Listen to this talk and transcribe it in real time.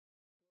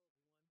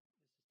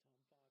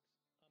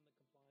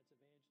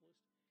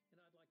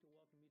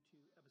welcome you to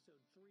episode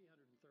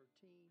 313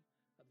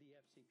 of the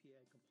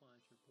FCPA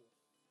Compliance Report.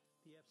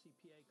 The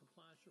FCPA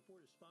Compliance Report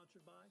is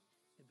sponsored by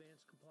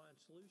Advanced Compliance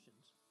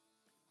Solutions.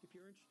 If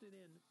you're interested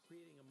in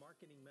creating a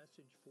marketing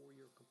message for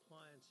your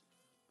compliance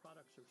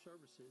products or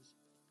services,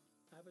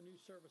 I have a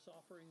new service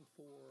offering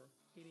for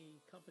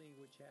any company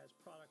which has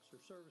products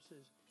or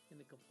services in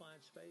the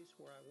compliance space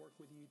where I work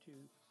with you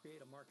to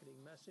create a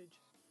marketing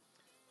message,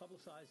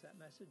 publicize that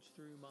message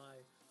through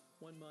my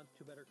 1 Month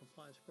to Better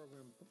Compliance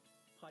Program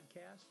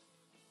podcast,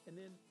 and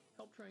then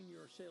help train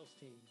your sales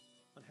team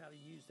on how to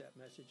use that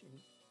message and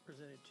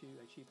present it to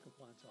a chief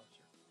compliance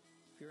officer.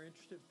 If you're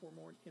interested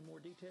in more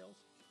details,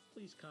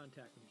 please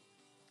contact me.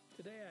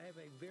 Today I have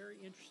a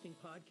very interesting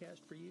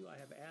podcast for you. I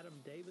have Adam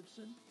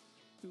Davidson,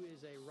 who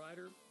is a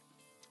writer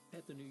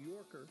at The New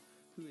Yorker,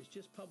 who has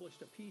just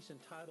published a piece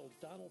entitled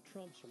Donald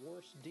Trump's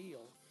Worst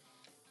Deal,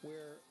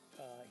 where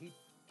he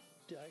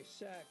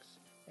dissects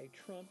a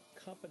Trump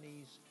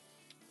company's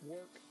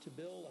work to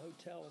build a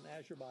hotel in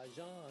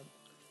Azerbaijan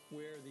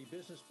where the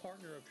business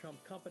partner of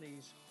Trump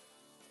companies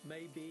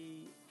may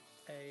be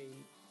a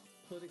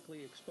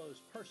politically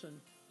exposed person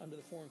under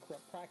the Foreign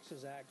Corrupt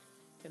Practices Act,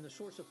 and the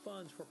source of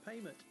funds for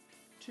payment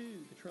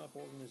to the Trump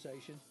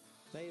organization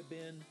may have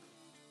been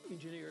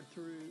engineered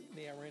through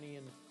the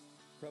Iranian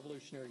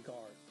Revolutionary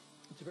Guard.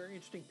 It's a very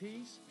interesting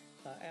piece.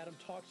 Adam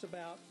talks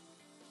about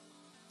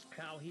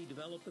how he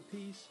developed the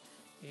piece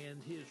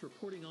and his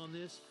reporting on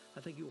this.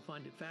 I think you will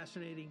find it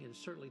fascinating and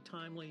certainly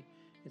timely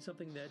and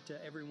something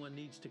that everyone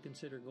needs to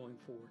consider going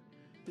forward.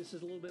 This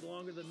is a little bit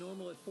longer than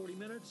normal at 40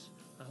 minutes.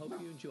 I hope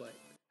you enjoy it.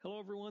 Hello,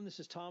 everyone. This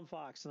is Tom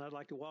Fox, and I'd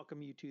like to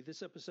welcome you to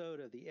this episode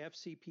of the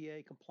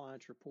FCPA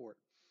Compliance Report.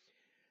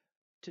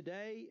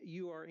 Today,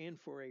 you are in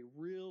for a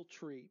real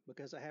treat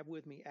because I have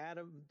with me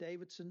Adam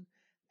Davidson.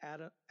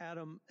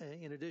 Adam,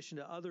 in addition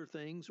to other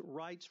things,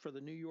 writes for the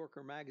New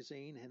Yorker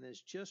magazine and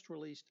has just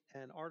released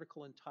an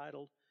article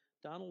entitled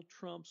Donald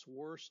Trump's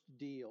Worst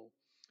Deal,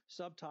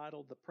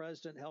 subtitled The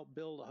President Helped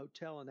Build a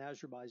Hotel in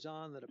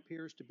Azerbaijan That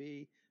Appears to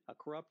Be a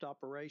Corrupt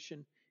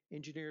Operation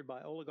Engineered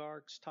by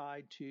Oligarchs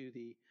Tied to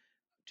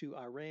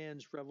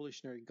Iran's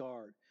Revolutionary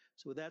Guard.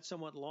 So with that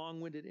somewhat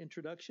long-winded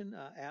introduction,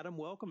 Adam,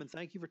 welcome, and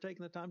thank you for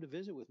taking the time to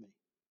visit with me.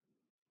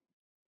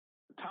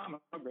 Tom,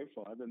 I'm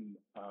grateful. I've been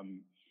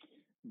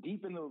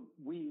deep in the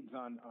weeds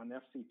on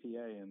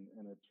FCPA,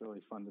 and it's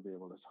really fun to be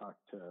able to talk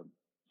to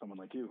someone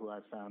like you, who I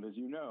found, as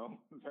you know,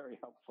 very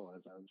helpful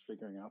as I was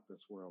figuring out this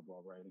world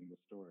while writing the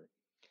story.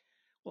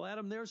 Well,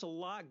 Adam, there's a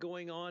lot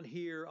going on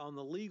here on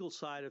the legal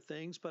side of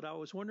things, but I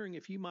was wondering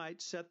if you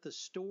might set the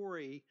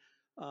story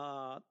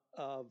of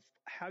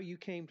how you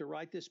came to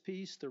write this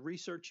piece, the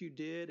research you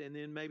did, and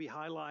then maybe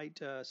highlight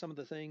some of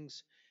the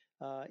things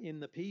in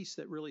the piece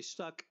that really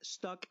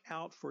stuck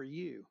out for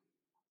you.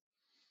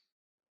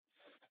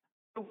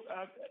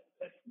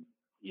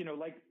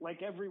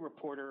 Like every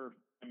reporter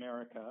in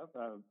America,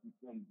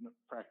 and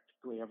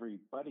practically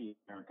everybody in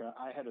America,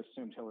 I had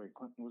assumed Hillary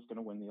Clinton was going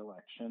to win the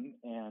election.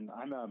 And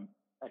I'm an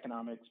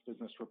economics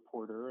business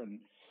reporter, and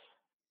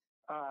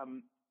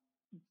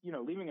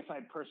leaving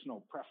aside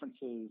personal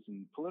preferences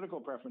and political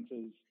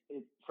preferences,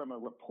 from a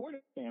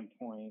reporting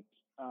standpoint,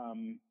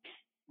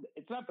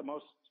 it's not the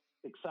most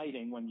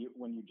exciting when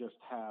you just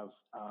have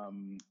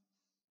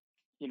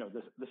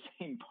the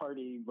same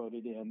party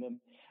voted in,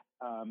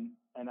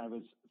 and I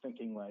was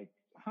thinking like,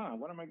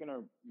 what am I going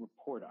to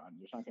report on?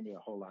 There's not going to be a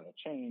whole lot of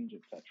change,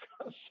 et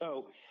cetera.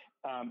 So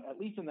at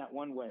least in that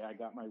one way, I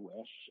got my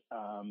wish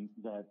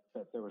that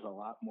there was a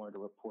lot more to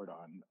report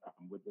on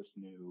with this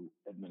new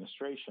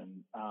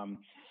administration.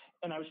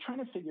 And I was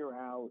trying to figure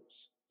out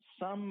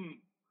some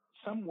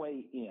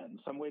way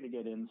to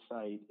get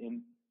insight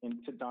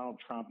into Donald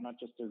Trump, not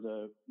just as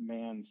a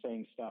man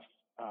saying stuff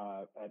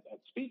at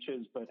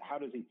speeches, but how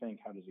does he think?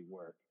 How does he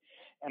work?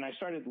 And I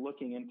started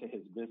looking into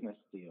his business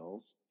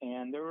deals,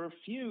 and there were a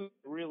few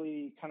that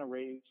really kind of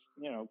raised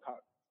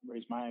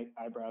my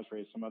eyebrows,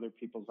 raised some other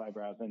people's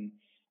eyebrows. And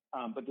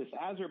but this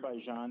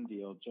Azerbaijan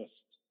deal just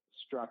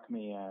struck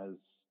me as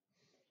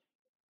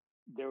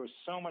there was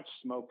so much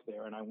smoke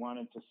there, and I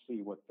wanted to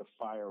see what the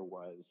fire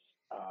was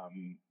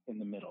in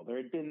the middle. There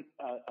had been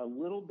a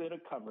little bit of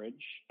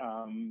coverage.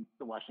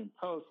 The Washington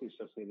Post, the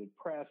Associated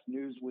Press,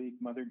 Newsweek,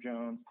 Mother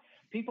Jones.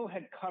 People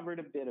had covered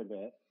a bit of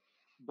it,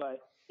 but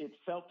it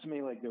felt to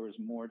me like there was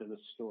more to the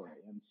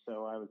story. And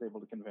so I was able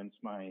to convince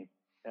my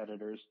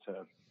editors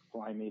to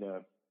fly me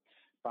to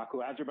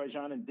Baku,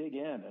 Azerbaijan, and dig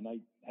in. And I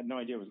had no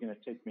idea it was going to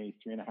take me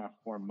 3.5,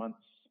 4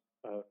 months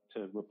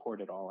to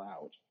report it all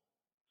out.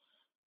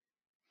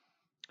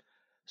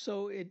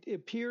 So it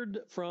appeared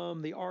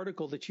from the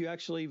article that you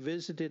actually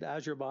visited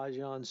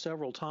Azerbaijan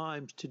several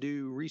times to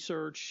do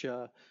research,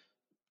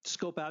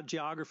 scope out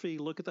geography,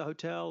 look at the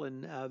hotel,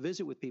 and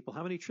visit with people.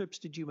 How many trips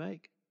did you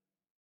make?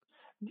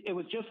 It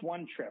was just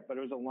one trip, but it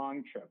was a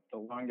long trip, the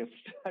longest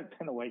I've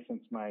been away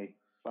since my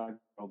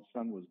 5-year-old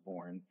son was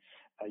born.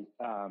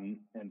 And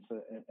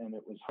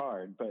it was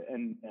hard,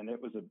 and it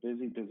was a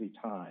busy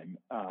time.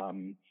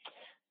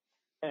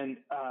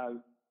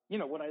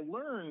 What I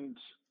learned,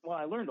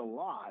 I learned a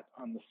lot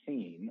on the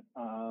scene.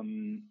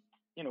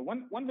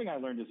 one thing I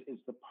learned is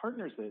the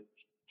partners that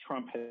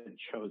Trump had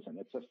chosen.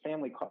 It's a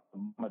family called the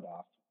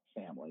Mammadov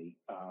family.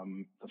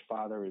 The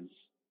father is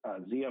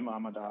Zia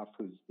Mammadov,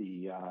 who's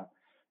the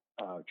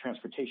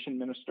transportation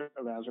minister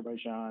of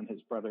Azerbaijan.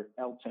 His brother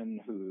Elton,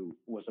 who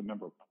was a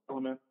member of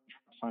parliament,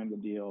 signed the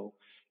deal,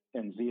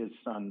 and Zia's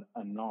son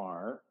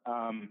Anar.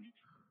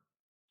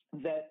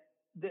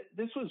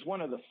 This was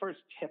one of the first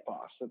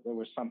tip-offs that there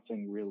was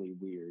something really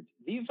weird.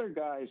 These are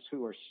guys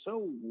who are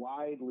so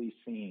widely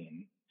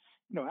seen.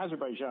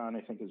 Azerbaijan,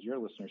 I think, as your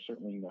listeners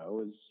certainly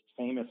know, is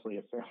famously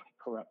a fairly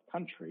corrupt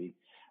country.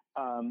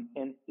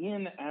 And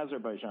in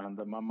Azerbaijan,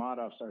 the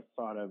Mammadovs are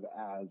thought of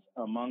as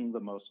among the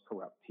most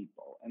corrupt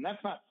people. And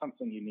that's not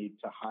something you need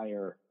to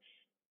hire,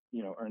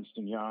 Ernst &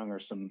 Young or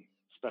some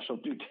special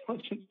due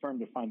diligence firm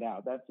to find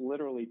out. That's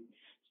literally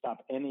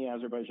stop any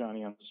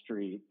Azerbaijani on the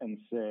street and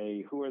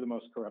say, who are the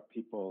most corrupt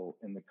people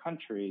in the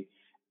country?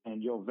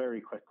 And you'll very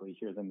quickly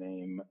hear the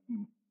name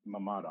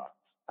Mammadov,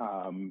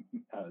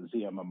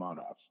 Zia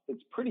Mammadov.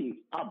 It's pretty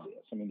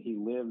obvious. I mean, he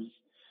lives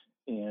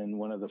in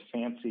one of the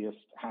fanciest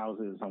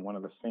houses on one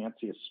of the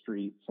fanciest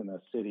streets in a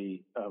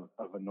city of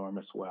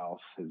enormous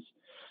wealth. His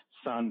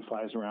son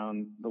flies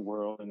around the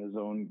world in his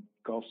own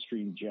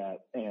Gulfstream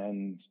jet.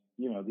 And,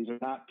 these are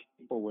not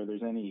people where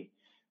there's any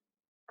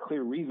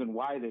clear reason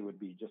why they would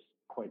be just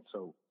quite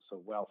so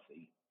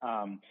wealthy.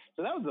 So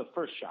that was the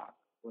first shock.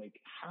 Like,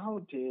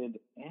 how did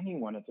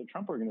anyone at the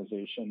Trump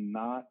organization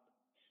not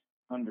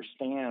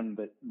understand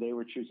that they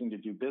were choosing to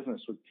do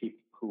business with people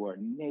who are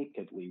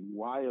nakedly,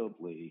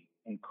 wildly,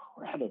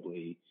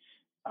 incredibly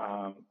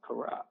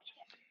corrupt?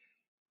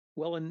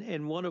 Well,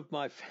 and one of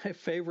my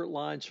favorite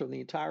lines from the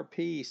entire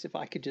piece, if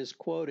I could just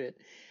quote it,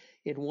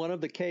 in one of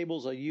the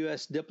cables, a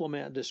U.S.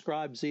 diplomat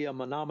described Zia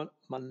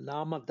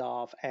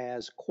Mammadov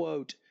as,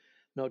 quote,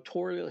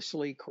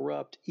 notoriously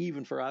corrupt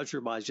even for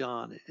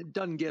Azerbaijan. It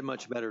doesn't get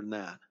much better than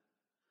that.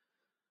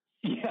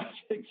 Yes,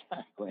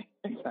 exactly.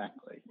 I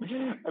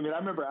mean, I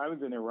remember I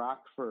was in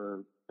Iraq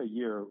for a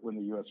year when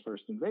the U.S.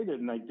 first invaded,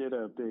 and I did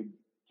a big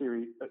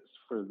series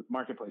for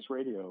Marketplace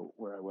Radio,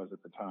 where I was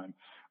at the time,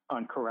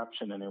 on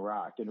corruption in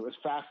Iraq. And it was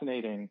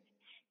fascinating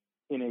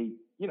in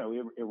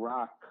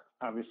Iraq,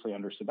 obviously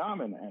under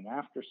Saddam and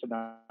after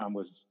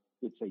Saddam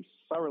it's a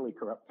thoroughly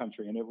corrupt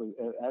country, and it was,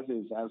 as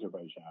is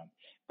Azerbaijan.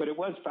 But it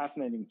was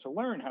fascinating to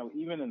learn how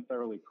even in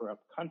thoroughly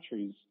corrupt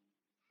countries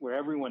where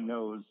everyone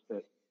knows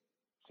that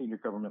senior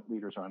government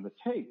leaders are on the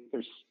take,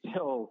 there's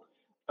still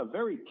a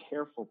very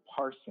careful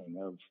parsing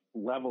of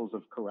levels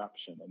of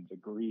corruption and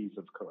degrees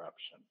of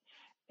corruption.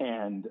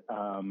 And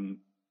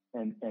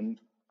in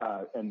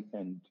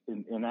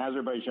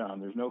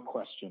Azerbaijan, there's no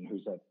question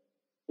who's at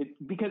it,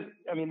 because,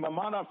 I mean,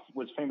 Mammadov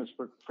was famous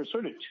for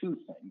sort of two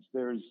things.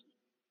 There's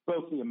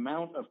both the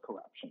amount of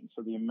corruption,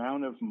 so the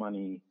amount of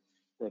money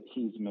that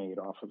he's made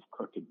off of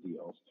crooked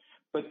deals,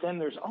 but then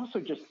there's also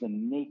just the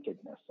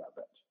nakedness of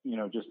it,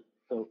 just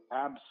the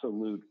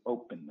absolute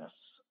openness.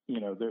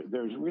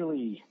 There's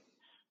really,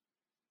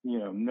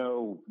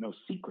 no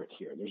secret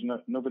here. There's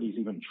nobody's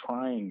even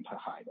trying to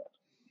hide it.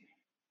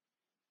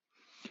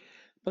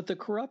 But the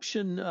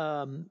corruption,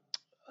 the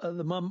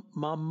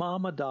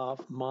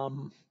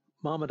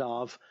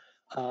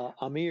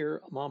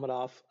Amir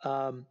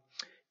Mammadov,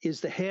 is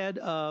the head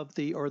of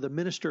the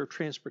Minister of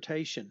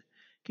Transportation.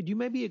 Could you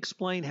maybe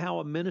explain how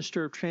a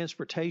Minister of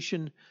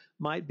Transportation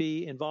might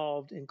be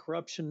involved in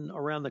corruption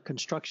around the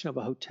construction of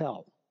a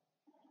hotel?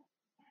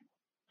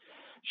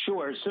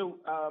 Sure. So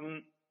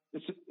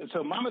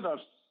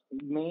Mammadov's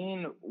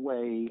main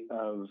way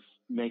of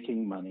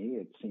making money,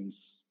 it seems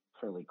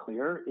fairly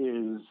clear,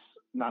 is,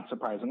 not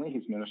surprisingly,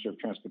 he's Minister of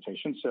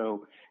Transportation.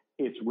 So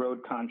it's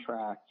road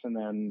contracts and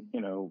then,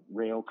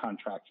 rail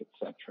contracts, et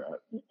cetera.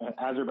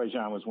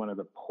 Azerbaijan was one of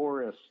the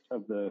poorest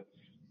of the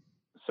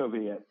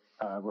Soviet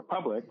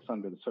republics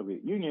under the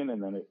Soviet Union,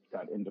 and then it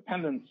got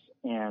independence.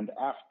 And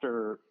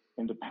after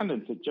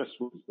independence, it just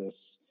was it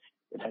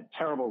had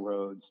terrible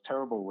roads,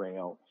 terrible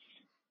rail.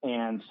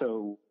 And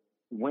so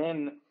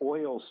when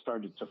oil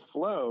started to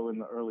flow in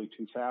the early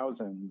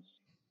 2000s,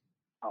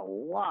 a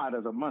lot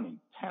of the money,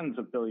 tens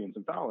of billions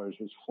of dollars,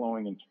 was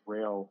flowing into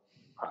rail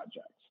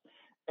projects.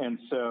 And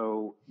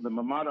so the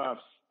Mammadovs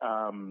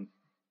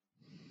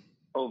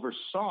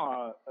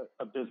oversaw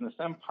a business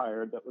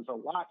empire that was a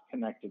lot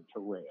connected to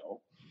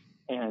rail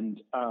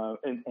and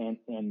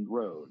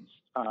roads.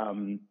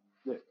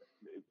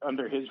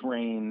 Under his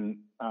reign,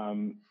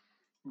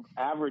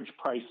 average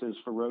prices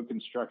for road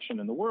construction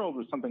in the world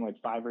was something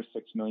like $5 or $6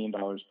 million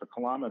per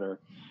kilometer.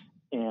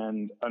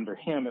 And under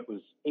him, it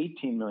was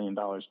 $18 million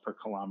per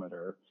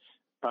kilometer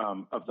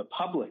of the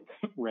public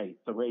rate,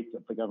 the rate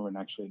that the government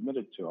actually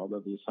admitted to,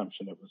 although the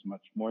assumption it was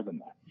much more than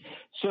that.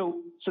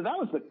 So that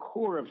was the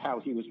core of how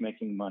he was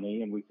making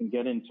money, and we can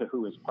get into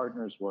who his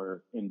partners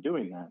were in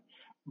doing that.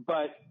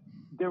 But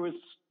there was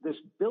this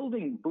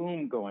building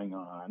boom going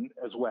on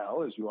as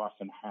well, as you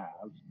often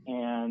have,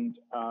 and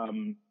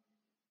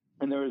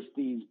there was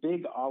these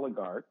big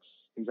oligarchs,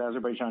 these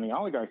Azerbaijani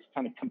oligarchs,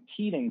 kind of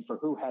competing for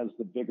who has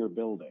the bigger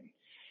building.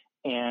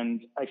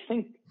 And I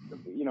think,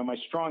 my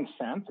strong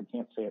sense, I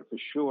can't say it for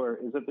sure,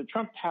 is that the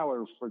Trump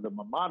Tower for the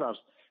Mammadovs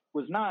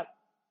was not,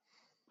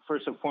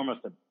 first and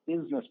foremost, a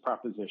business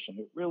proposition.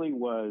 It really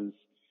was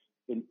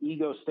an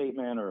ego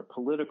statement or a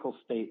political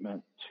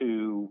statement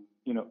to,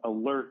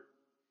 alert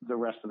the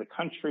rest of the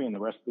country and the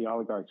rest of the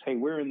oligarchs, hey,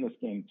 we're in this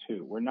game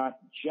too. We're not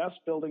just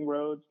building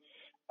roads.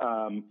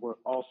 We're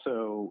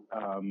also,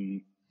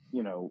 going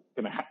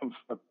to have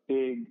a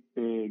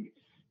big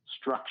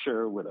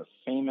structure with a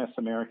famous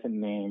American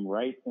name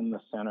right in the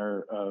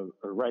center of,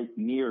 or right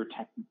near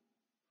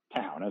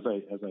town. As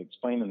I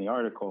explained in the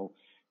article,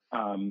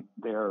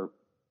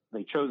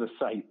 they chose a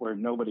site where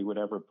nobody would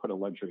ever put a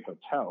luxury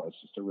hotel. It's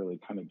just a really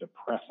kind of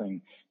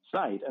depressing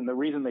site. And the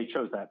reason they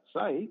chose that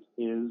site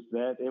is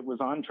that it was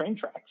on train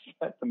tracks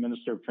that the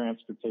Minister of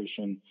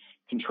Transportation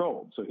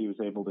controlled. So he was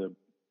able to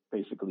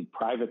basically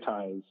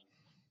privatize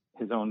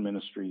his own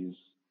ministries,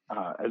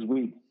 as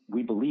we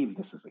believe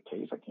this is the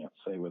case. I can't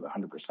say with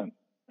 100%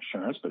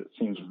 assurance, but it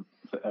seems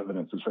the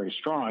evidence is very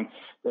strong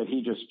that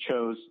he just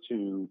chose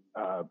to,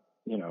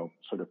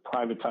 sort of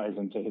privatize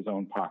into his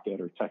own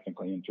pocket, or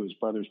technically into his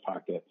brother's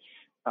pocket,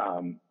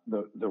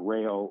 the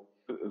rail,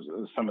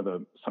 some of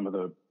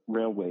the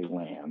railway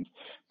land.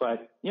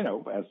 But,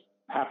 as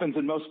happens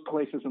in most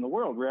places in the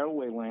world,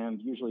 railway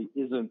land usually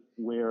isn't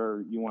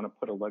where you want to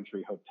put a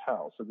luxury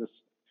hotel. So this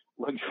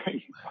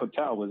luxury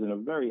hotel was in a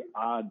very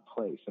odd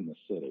place in the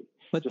city,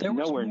 but just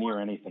nowhere near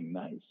anything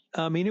nice.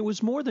 I mean, it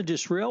was more than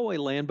just railway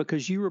land,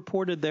 because you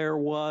reported there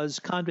was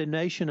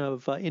condemnation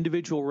of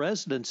individual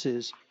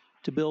residences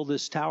to build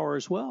this tower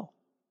as well.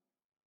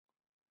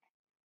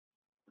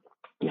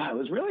 Yeah, it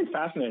was really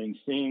fascinating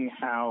seeing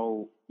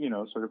how,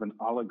 sort of an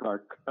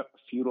oligarch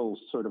feudal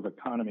sort of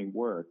economy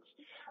works.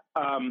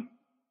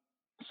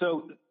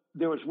 So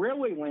there was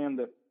railway land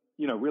that,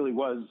 really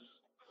was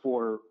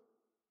for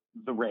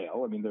the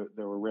rail. I mean,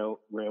 there were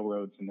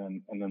railroads and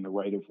then the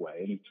right of way,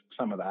 and he took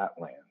some of that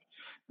land.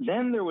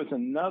 Then there was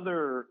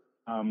another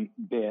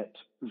bit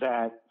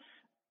that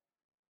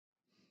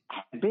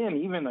had been,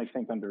 even I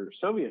think under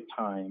Soviet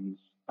times,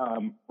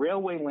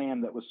 railway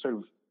land that was sort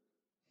of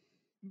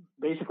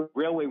basically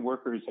railway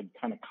workers had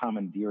kind of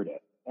commandeered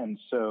it. And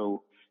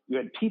so you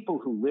had people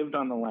who lived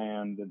on the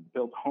land and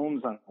built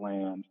homes on the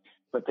land,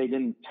 but they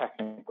didn't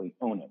technically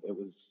own it. It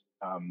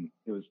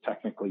was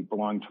technically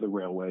belonged to the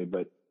railway,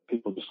 but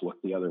people just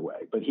looked the other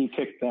way. But he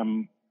kicked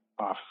them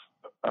off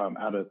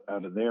out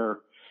of their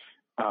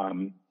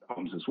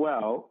homes as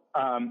well.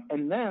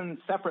 And then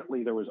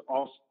separately, there was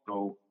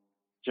also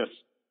just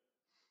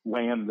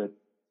land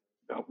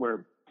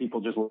where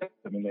people just lived.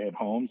 I mean, they had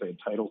homes, they had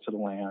title to the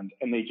land,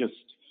 and they just,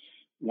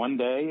 one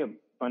day, a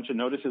bunch of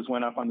notices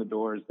went up on the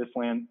doors. This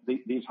land,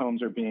 these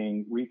homes are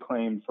being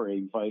reclaimed for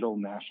a vital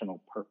national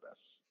purpose,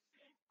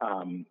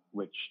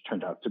 which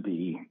turned out to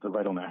be, the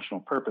vital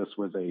national purpose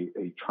was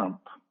a Trump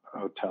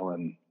hotel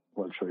and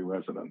luxury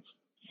residence,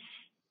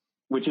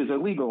 which is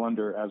illegal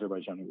under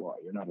Azerbaijani law.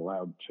 You're not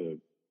allowed to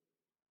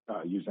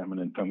use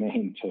eminent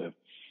domain to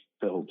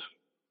build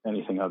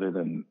anything other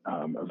than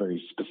a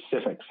very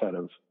specific set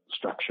of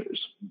structures.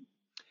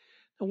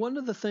 One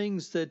of the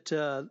things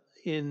that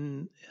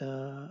in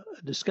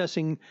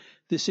discussing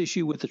this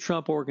issue with the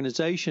Trump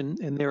organization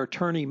and their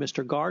attorney,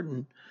 Mr.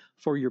 Garten,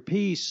 for your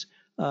piece,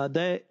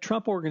 the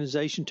Trump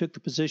organization took the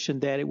position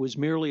that it was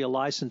merely a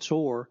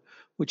licensor,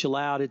 which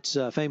allowed its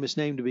famous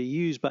name to be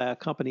used by a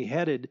company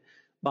headed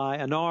by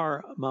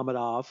Anar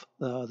Mammadov,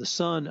 the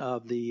son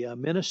of the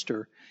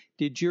minister.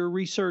 Did your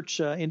research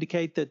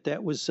indicate that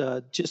that was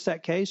just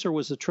that case, or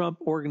was the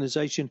Trump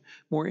organization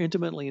more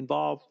intimately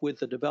involved with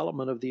the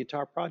development of the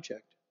entire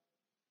project?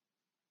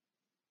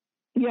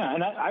 Yeah,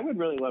 and I would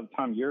really love,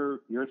 Tom, your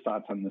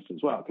thoughts on this as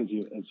well, because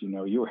as you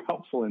know, you were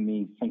helpful in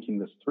me thinking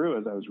this through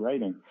as I was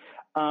writing.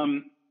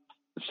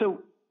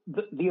 So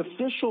the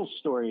official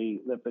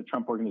story that the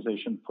Trump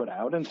organization put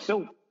out and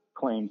still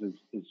claims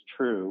is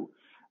true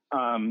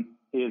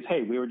is,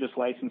 hey, we were just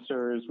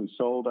licensors. We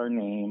sold our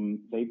name.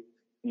 We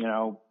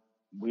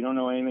don't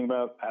know anything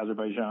about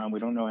Azerbaijan. We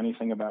don't know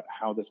anything about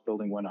how this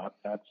building went up.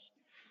 That's,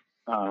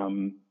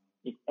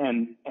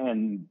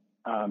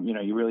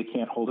 you really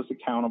can't hold us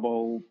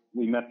accountable.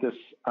 We met this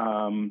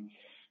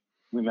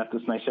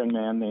nice young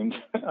man named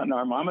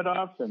Anar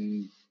Mammadov,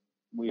 and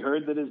we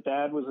heard that his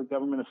dad was a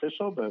government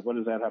official, but what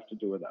does that have to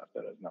do with us?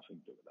 That has nothing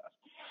to do with us.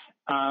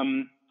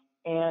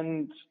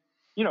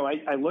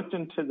 I looked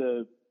into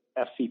the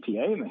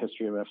FCPA and the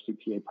history of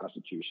FCPA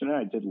prosecution, and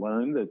I did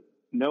learn that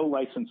no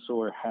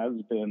licensor has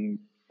been,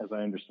 as I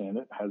understand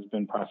it, has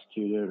been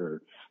prosecuted,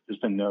 or there's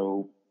been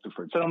no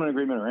deferred settlement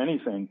agreement or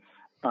anything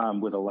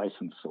with a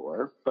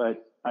licensor.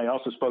 But I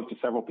also spoke to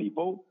several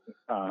people,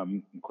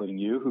 including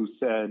you, who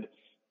said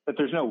that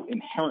there's no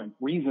inherent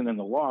reason in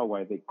the law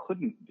why they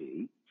couldn't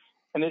be.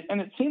 And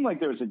it seemed like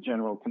there was a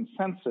general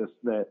consensus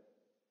that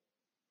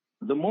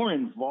the more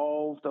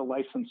involved a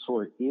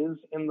licensor is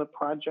in the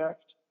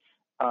project,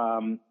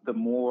 the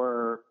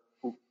more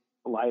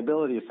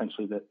liability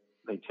essentially that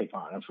they take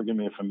on. And forgive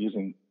me if I'm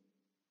using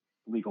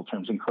legal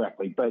terms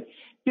incorrectly, but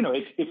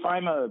if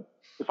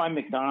I'm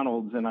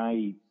McDonald's and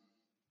I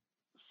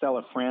sell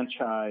a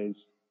franchise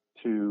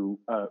to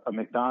a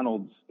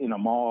McDonald's in a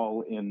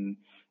mall in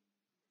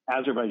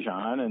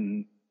Azerbaijan,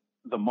 and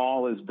the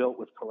mall is built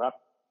with corrupt,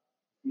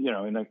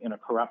 in a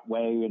corrupt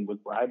way and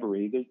with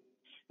bribery,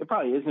 it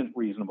probably isn't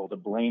reasonable to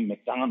blame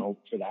McDonald's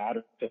for that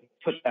or to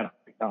put that on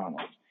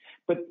McDonald's.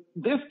 But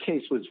this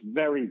case was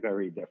very,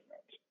 very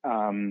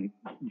different.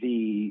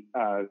 The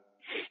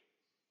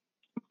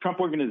Trump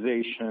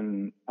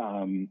Organization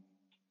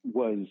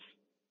was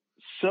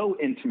so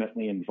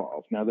intimately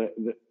involved. Now,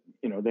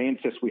 they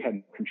insist we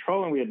had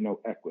control and we had no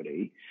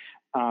equity.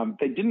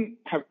 They didn't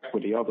have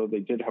equity, although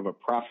they did have a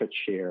profit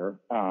share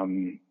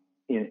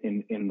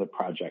in the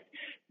project.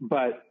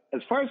 But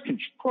as far as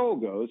control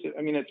goes,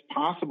 I mean, it's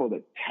possible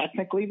that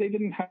technically they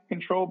didn't have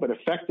control, but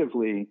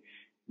effectively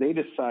they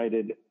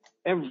decided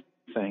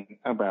everything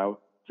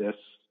about this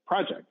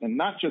project, and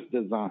not just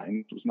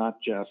design. It was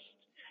not just,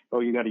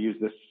 oh, you got to use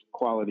this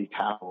quality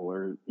towel,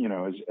 or,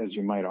 as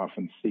you might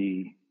often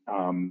see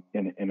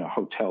in a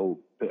hotel,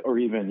 or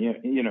even,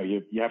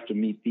 you have to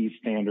meet these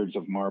standards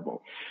of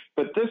marble.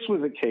 But this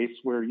was a case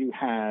where you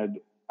had,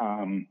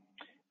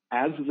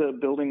 as the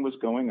building was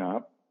going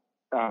up,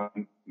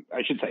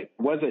 I should say,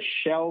 was a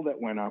shell that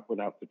went up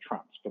without the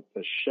trunks, but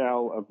the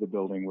shell of the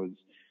building was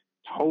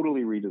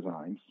totally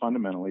redesigned,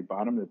 fundamentally,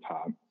 bottom to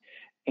top.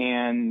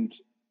 And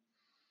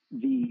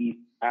the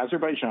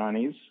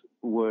Azerbaijanis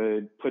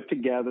would put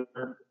together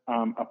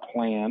a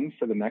plan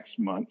for the next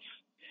month,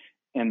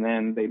 and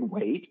then they'd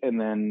wait, and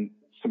then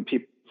some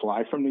people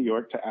fly from New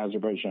York to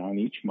Azerbaijan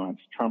each month,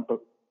 Trump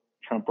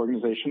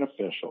Organization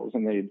officials,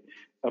 and they'd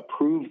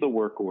approve the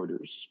work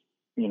orders,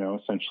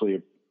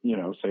 essentially,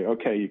 say,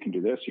 okay, you can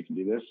do this, you can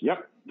do this.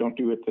 Yep, don't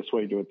do it this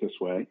way, do it this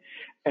way.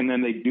 And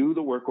then they do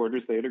the work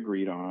orders they had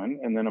agreed on.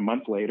 And then a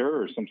month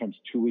later, or sometimes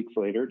 2 weeks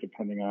later,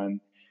 depending on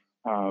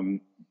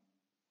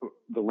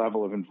the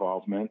level of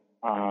involvement,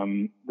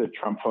 the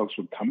Trump folks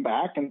would come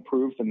back and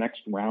approve the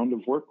next round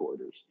of work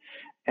orders.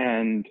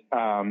 And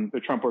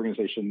the Trump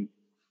Organization,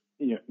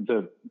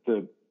 the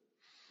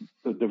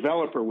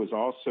developer was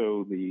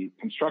also the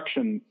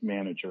construction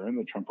manager, and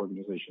the Trump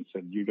Organization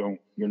said,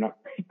 you're not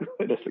very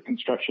good as a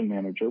construction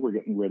manager. We're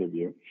getting rid of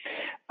you.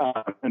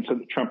 And so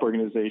the Trump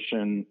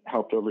Organization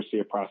helped oversee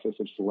a process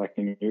of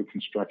selecting a new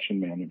construction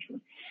manager.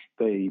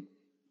 They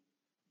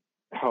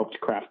helped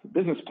craft the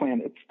business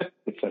plan,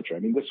 et cetera. I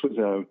mean,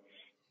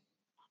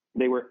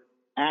 they were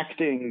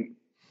acting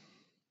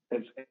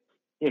as,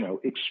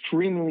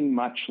 extremely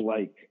much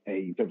like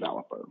a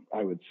developer,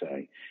 I would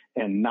say,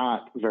 and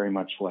not very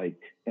much like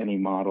any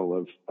model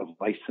of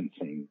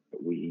licensing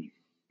that we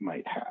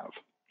might have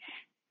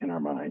in our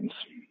minds.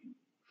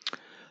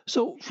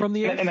 So from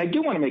the and I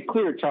do want to make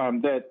clear,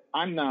 Tom, that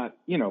I'm not,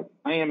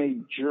 I am a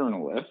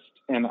journalist,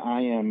 and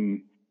I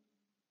am,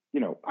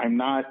 I'm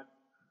not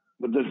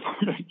the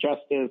Department of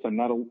Justice. I'm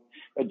not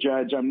a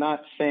judge. I'm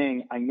not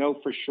saying I know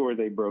for sure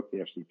they broke the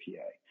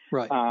FCPA.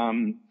 Right.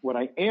 What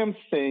I am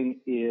saying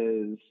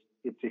is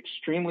it's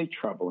extremely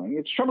troubling.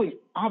 It's troubling,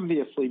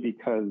 obviously,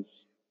 because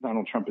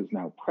Donald Trump is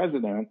now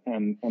president.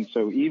 And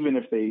so even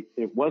if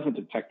it wasn't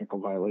a technical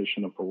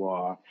violation of the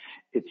law,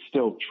 it's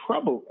still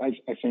trouble. I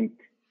think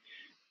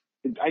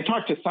I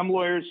talked to some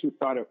lawyers who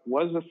thought it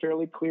was a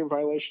fairly clear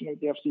violation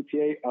of the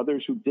FCPA,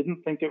 others who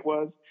didn't think it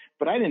was,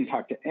 but I didn't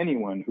talk to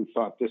anyone who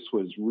thought this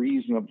was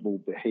reasonable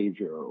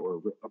behavior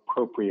or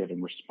appropriate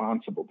and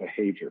responsible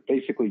behavior,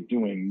 basically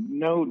doing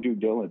no due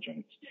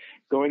diligence,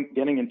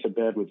 getting into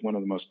bed with one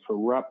of the most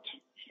corrupt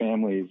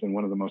families in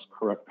one of the most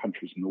corrupt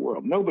countries in the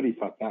world. Nobody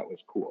thought that was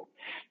cool.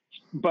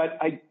 But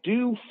I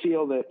do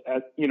feel that,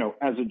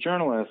 as a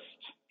journalist,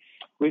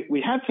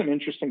 we had some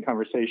interesting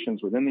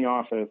conversations within the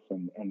office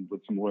and with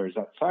some lawyers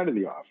outside of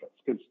the office,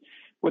 because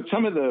what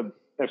some of the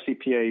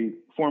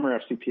former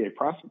FCPA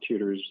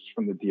prosecutors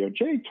from the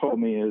DOJ told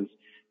me is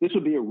this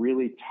would be a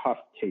really tough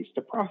case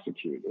to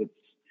prosecute. It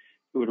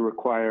would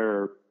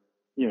require,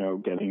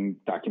 getting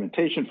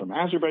documentation from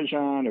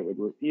Azerbaijan. It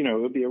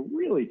would be a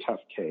really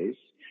tough case.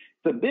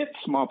 It's a bit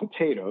small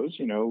potatoes.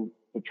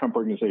 The Trump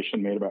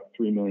Organization made about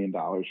 $3 million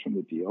from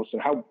the deal. So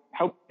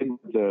how big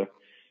would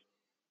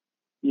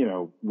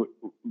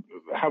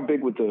how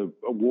big would the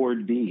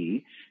award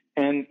be?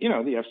 And,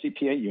 the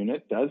FCPA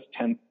unit does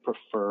tend to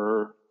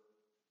prefer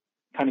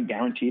kind of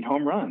guaranteed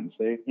home runs.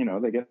 They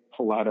get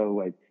a lot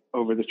of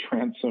over the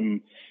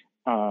transom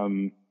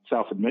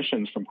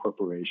self-admissions from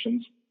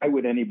corporations. Why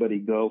would anybody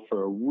go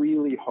for a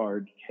really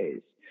hard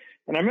case?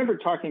 And I remember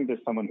talking to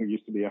someone who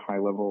used to be a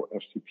high-level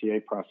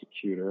FCPA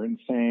prosecutor and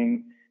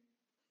saying,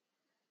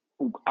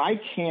 I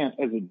can't,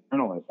 as a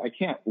journalist, I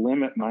can't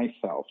limit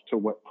myself to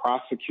what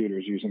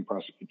prosecutors using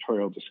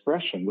prosecutorial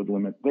discretion would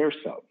limit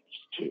themselves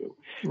to.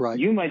 Right.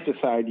 You might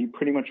decide you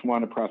pretty much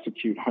want to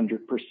prosecute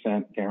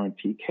 100%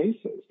 guarantee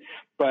cases.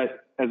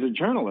 But as a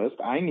journalist,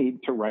 I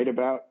need to write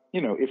about,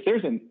 if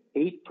there's an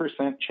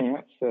 8%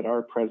 chance that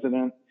our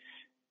president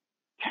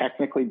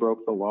technically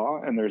broke the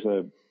law, and there's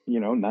a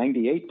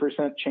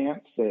 98%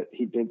 chance that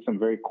he did some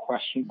very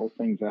questionable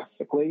things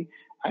ethically,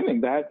 I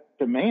think that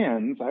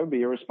demands I would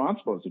be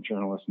irresponsible as a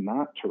journalist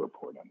not to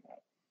report on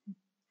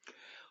that.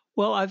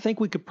 Well, I think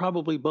we could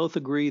probably both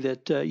agree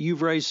that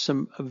you've raised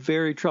some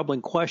very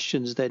troubling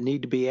questions that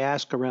need to be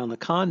asked around the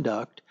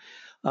conduct.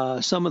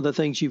 Some of the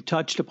things you've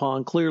touched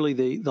upon, clearly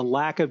the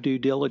lack of due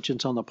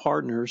diligence on the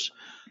partners.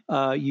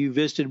 You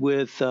visited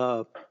with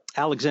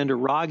Alexander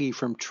Raggi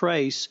from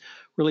Trace,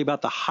 really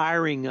about the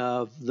hiring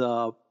of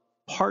the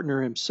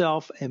partner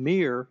himself,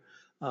 Amir,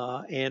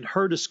 and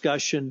her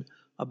discussion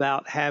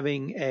about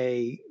having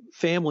a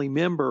family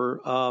member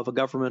of a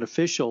government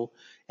official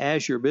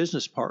as your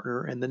business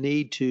partner, and the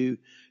need to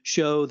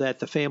show that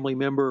the family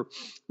member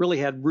really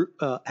had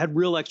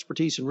real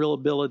expertise and real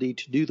ability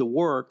to do the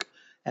work,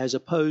 as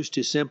opposed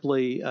to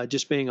simply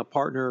just being a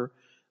partner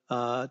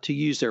to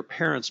use their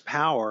parents'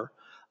 power.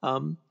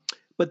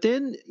 But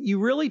then you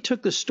really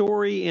took the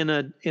story in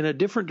a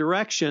different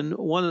direction,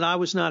 one that I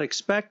was not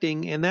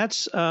expecting, and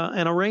that's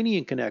an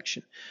Iranian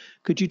connection.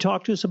 Could you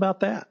talk to us about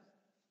that?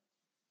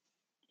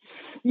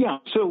 Yeah.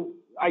 So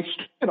I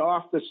started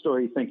off the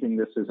story thinking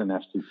this is an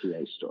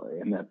FCPA story,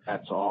 and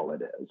that's all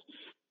it is.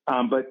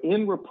 But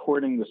in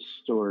reporting the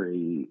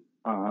story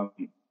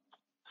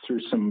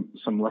through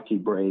some lucky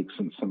breaks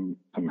and some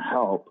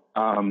help,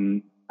 I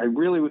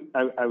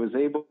was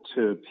able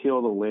to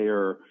peel the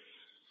layer.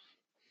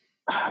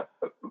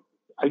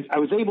 I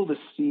was able to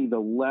see the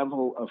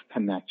level of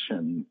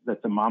connection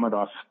that the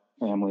Mammadov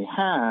family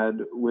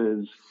had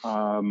with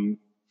some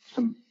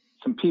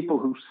people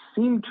who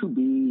seemed to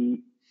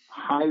be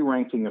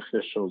high-ranking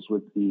officials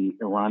with the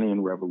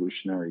Iranian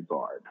Revolutionary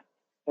Guard.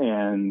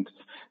 And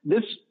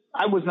this,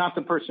 I was not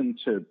the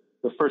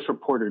first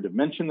reporter to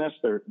mention this.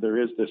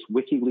 There is this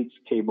WikiLeaks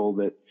cable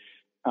that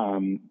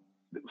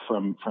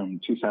from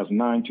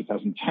 2009,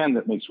 2010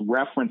 that makes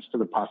reference to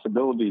the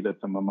possibility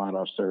that the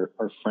Mammadovs are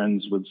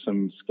friends with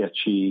some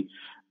sketchy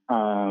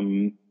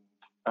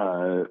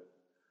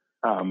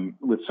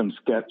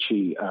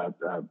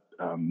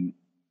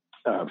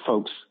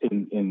folks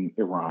in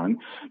Iran,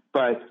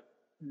 but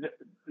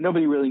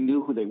nobody really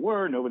knew who they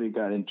were. Nobody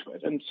got into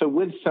it. And so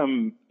with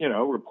some,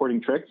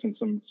 reporting tricks and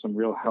some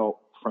real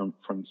help from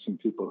some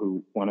people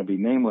who want to be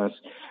nameless,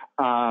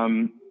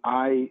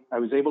 I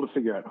was able to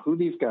figure out who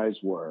these guys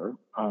were.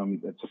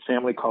 It's a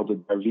family called the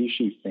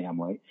Darvishi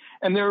family.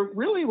 And they're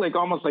really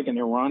almost like an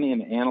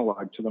Iranian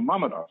analog to the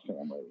Mammadov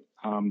family.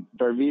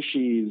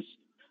 Darvishis,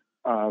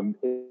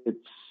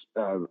 it's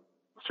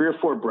 3 or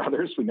 4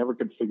 brothers. We never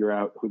could figure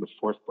out who the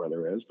 4th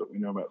brother is, but we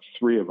know about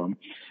 3 of them.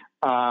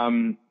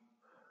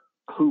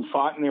 Who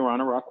fought in the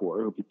Iran-Iraq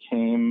War, who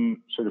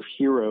became sort of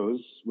heroes,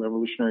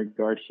 Revolutionary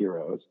Guard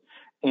heroes.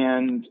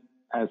 And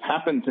as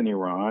happens in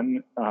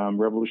Iran,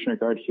 Revolutionary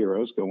Guard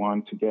heroes go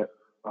on to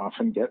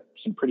often get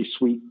some pretty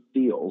sweet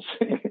deals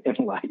in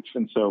life.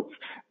 And so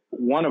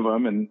one of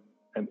them, and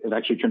it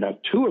actually turned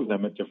out 2 of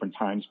them at different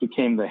times,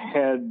 became the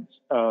heads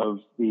of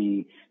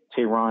the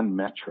Tehran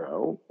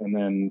Metro. And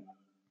then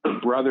the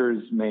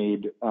brothers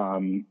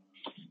some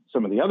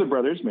of the other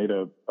brothers made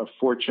a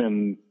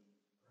fortune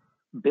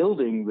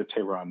building the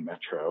Tehran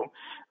Metro.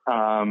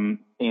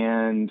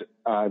 And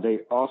they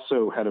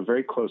also had a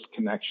very close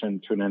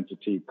connection to an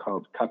entity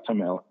called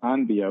Khatam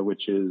el-Anbiya,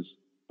 which is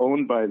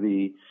owned by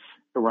the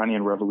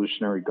Iranian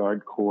Revolutionary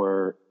Guard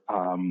Corps,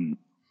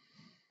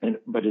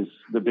 but is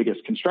the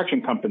biggest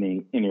construction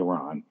company in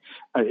Iran.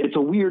 It's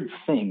a weird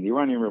thing. The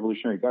Iranian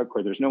Revolutionary Guard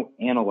Corps, there's no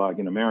analog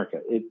in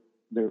America.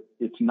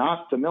 It's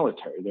not the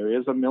military. There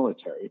is a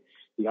military.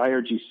 The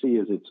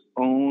IRGC is its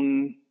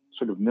own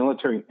sort of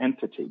military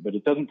entity, but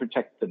it doesn't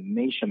protect the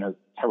nation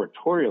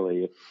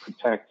territorially. It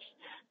protects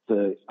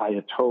the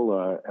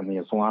Ayatollah and the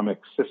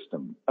Islamic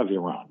system of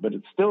Iran. But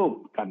it's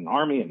still got an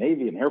army, a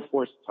navy, an air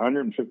force,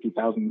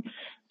 150,000,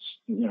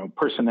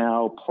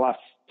 personnel, plus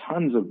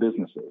tons of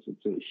businesses.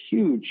 It's a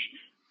huge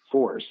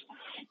force.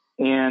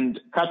 And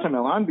Khatam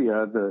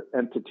el-Anbiya, the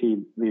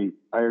entity, the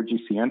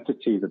IRGC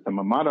entity that the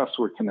Mammadovs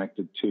were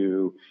connected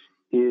to,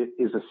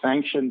 is a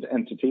sanctioned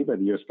entity by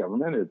the U.S.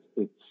 government.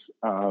 It's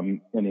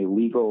an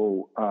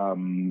illegal,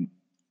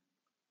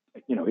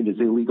 it is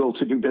illegal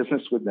to do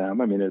business with them.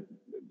 I mean,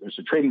 there's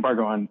a trade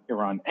embargo on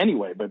Iran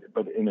anyway,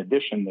 but in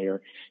addition, they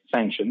are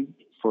sanctioned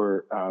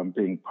for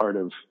being part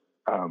of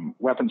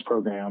weapons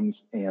programs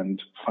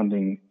and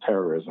funding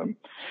terrorism.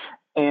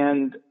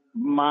 And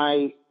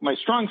my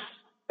strong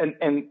at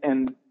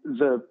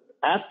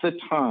the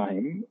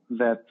time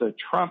that the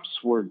Trumps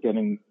were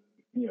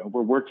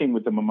we're working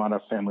with the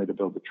Mammadov family to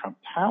build the Trump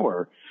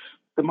Tower,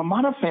 the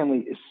Mammadov family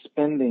is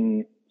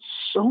spending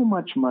so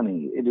much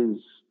money. It is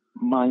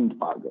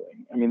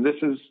mind-boggling. I mean, this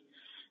is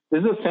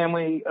a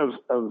family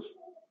of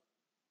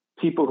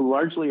people who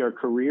largely are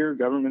career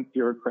government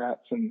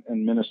bureaucrats and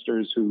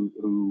ministers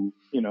who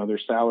their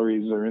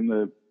salaries are in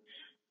the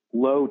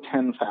low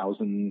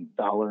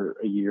 $10,000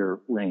 a year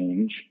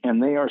range,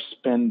 and they are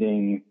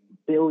spending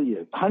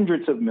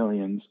hundreds of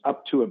millions,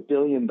 up to $1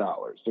 billion.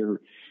 They're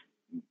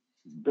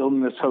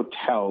building this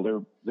hotel.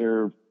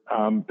 They're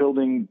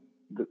building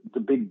the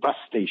big bus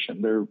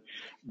station. They're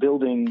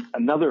building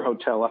another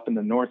hotel up in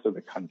the north of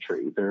the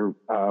country. They're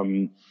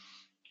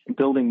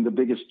building the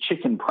biggest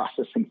chicken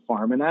processing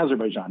farm in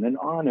Azerbaijan, and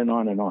on and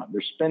on and on.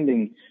 They're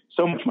spending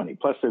so much money.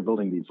 Plus, they're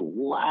building these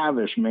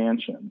lavish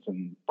mansions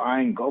and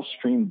buying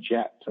Gulfstream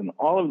jets and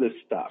all of this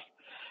stuff.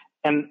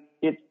 And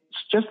it's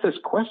just this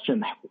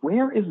question,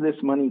 where is this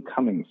money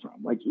coming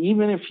from? Like,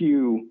 even if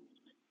you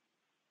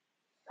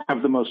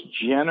have the most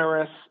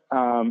generous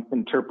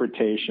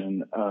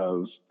interpretation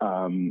of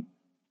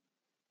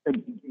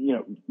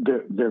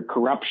their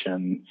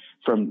corruption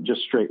from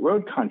just straight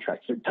road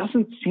contracts, there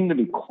doesn't seem to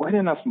be quite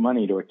enough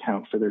money to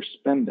account for their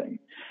spending.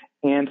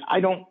 And I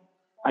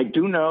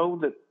do know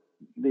that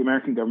the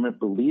American government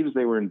believes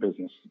they were in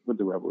business with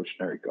the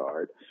Revolutionary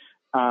Guard.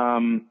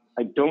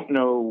 I don't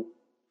know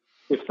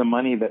if the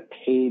money that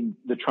paid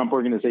the Trump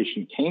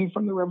organization came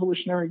from the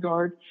Revolutionary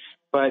Guard,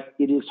 but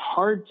it is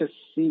hard to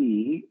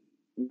see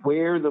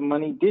where the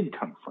money did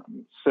come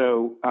from.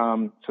 So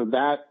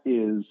that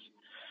is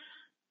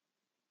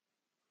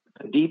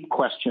a deep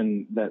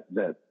question that,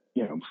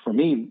 for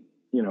me,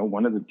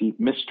 one of the deep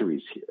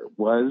mysteries here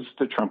was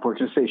the Trump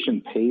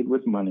organization paid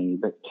with money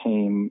that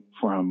came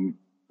from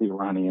the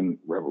Iranian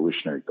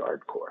Revolutionary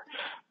Guard Corps.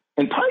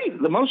 And probably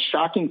the most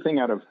shocking thing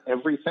out of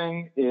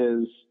everything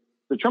is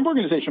the Trump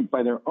organization,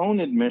 by their own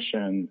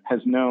admission,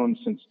 has known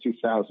since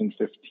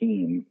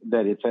 2015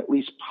 that it's at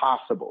least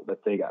possible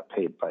that they got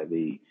paid by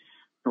the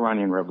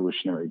Iranian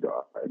Revolutionary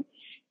Guard.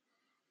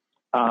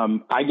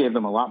 I gave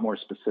them a lot more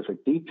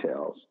specific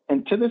details.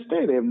 And to this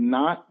day, they have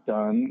not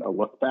done a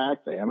look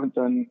back. They haven't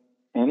done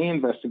any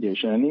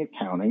investigation, any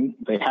accounting.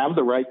 They have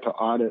the right to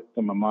audit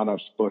the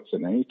Mammadov's books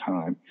at any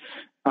time.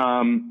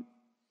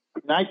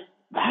 I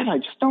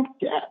just don't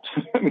get.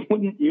 I mean,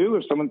 wouldn't you,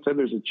 if someone said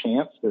there's a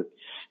chance that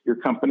your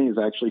company is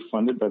actually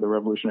funded by the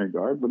Revolutionary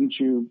Guard, wouldn't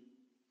you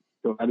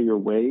go out of your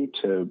way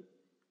to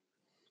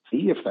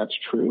see if that's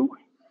true?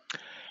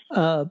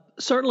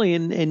 Certainly,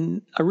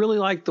 and I really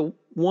like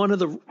one of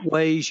the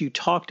ways you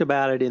talked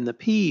about it in the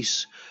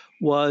piece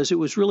was it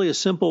was really a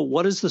simple,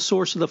 what is the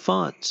source of the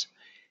funds?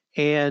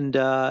 And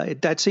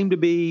that seemed to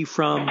be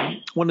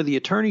from one of the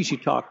attorneys you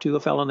talked to, a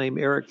fellow named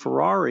Eric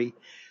Ferrari.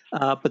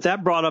 But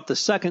that brought up the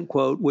second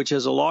quote, which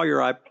as a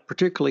lawyer I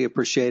particularly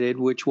appreciated,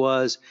 which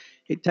was,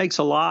 it takes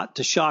a lot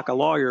to shock a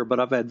lawyer, but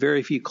I've had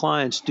very few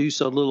clients do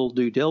so little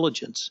due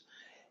diligence.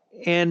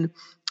 And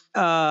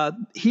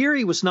here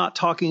he was not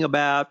talking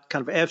about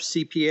kind of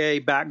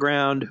FCPA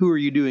background, who are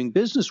you doing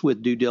business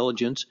with due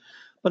diligence,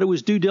 but it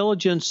was due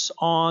diligence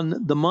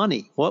on the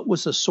money. What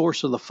was the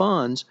source of the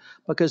funds?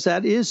 Because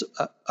that is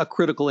a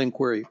critical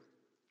inquiry.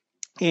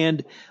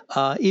 And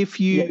if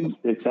you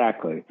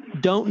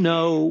don't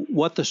know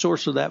what the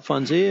source of that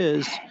funds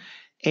is,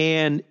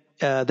 and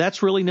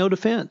that's really no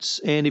defense.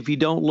 And if you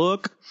don't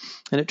look,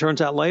 and it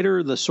turns out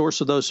later the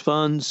source of those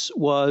funds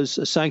was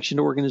a sanctioned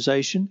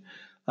organization,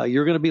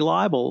 you're going to be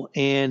liable.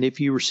 And if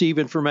you receive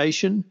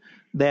information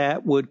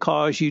that would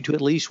cause you to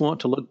at least want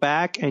to look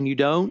back and you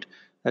don't,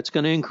 that's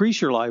going to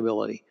increase your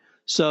liability.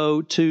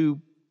 So to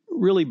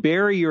really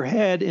bury your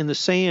head in the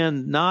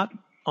sand, not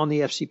on the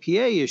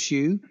FCPA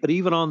issue, but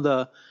even on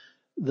the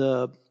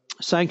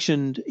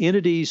sanctioned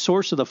entities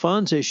source of the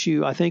funds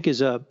issue, I think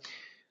is a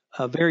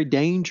very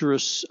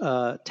dangerous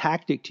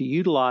tactic to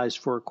utilize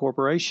for a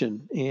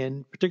corporation.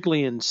 And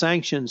particularly in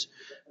sanctions,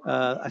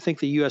 I think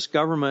the U.S.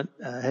 government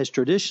has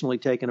traditionally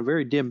taken a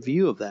very dim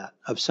view of that,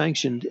 of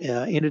sanctioned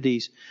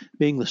entities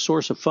being the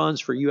source of funds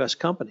for U.S.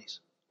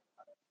 companies.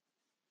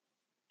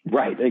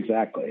 Right,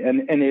 exactly.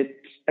 And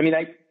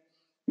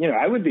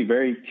I would be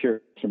very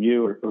curious from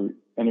you or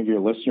any of your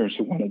listeners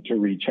who wanted to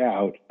reach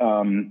out.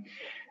 To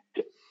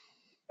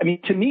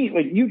me,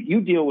 like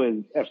you deal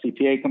with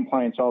FCPA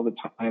compliance all the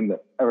time.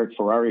 That Eric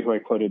Ferrari, who I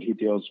quoted, he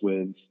deals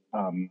with,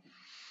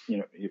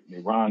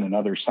 Iran and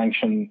other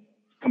sanction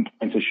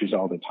compliance issues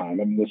all the time.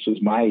 I mean, this was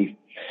my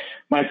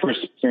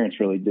first experience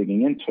really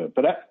digging into it.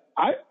 But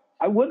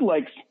I would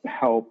like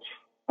help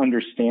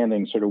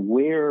understanding sort of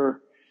where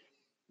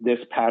this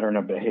pattern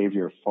of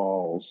behavior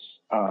falls.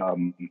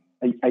 I'm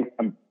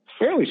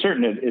fairly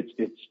certain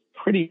it's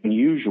pretty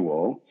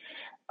unusual,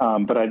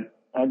 but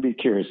I'd be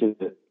curious, is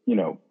it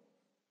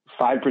 5%,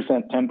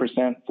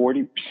 10%,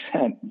 40%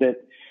 that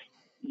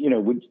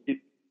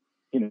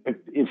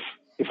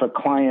if a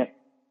client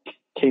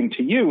came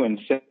to you and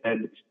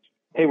said,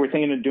 hey, we're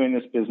thinking of doing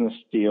this business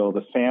deal.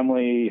 The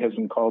family has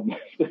been called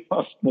the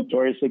most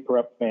notoriously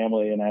corrupt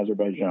family in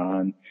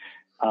Azerbaijan.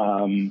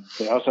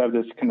 They also have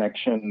this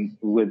connection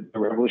with the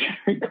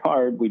Revolutionary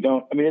Guard.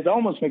 It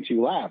almost makes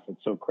you laugh.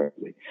 It's so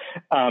crazy.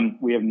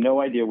 We have no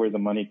idea where the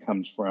money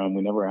comes from.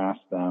 We never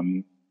asked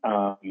them,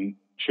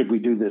 should we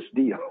do this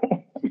deal?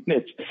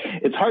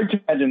 It's hard to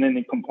imagine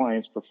any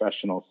compliance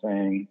professional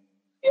saying,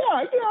 yeah,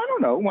 I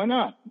don't know. Why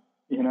not?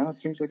 It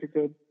seems like a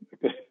good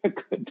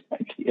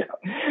idea.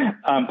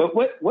 But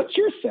what's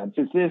your sense?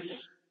 Is this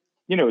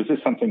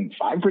something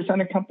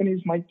 5% of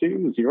companies might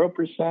do?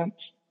 0%?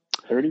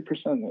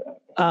 30%?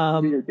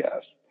 What your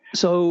guess?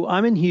 So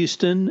I'm in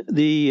Houston,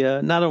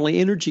 the not only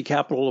energy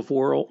capital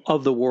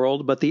of the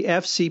world, but the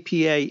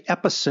FCPA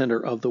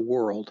epicenter of the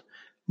world.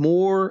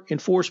 More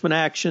enforcement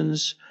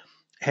actions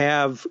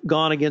have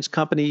gone against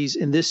companies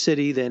in this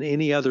city than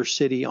any other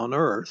city on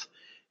earth.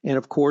 And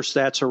of course,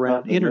 that's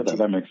around energy.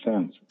 That makes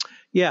sense.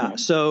 Yeah.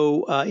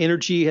 So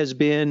energy has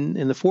been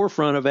in the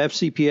forefront of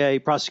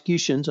FCPA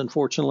prosecutions,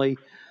 unfortunately,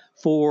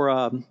 for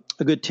a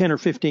good 10 or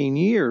 15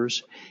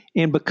 years.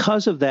 And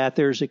because of that,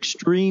 there's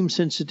extreme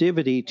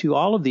sensitivity to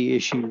all of the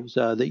issues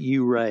that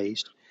you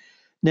raised.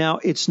 Now,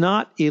 it's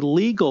not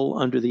illegal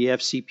under the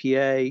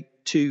FCPA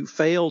to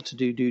fail to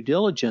do due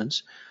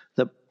diligence.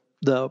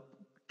 The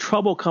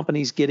trouble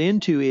companies get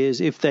into is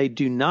if they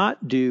do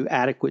not do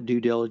adequate due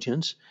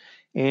diligence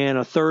and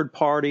a third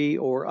party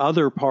or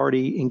other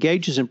party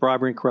engages in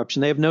bribery and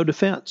corruption, they have no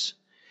defense,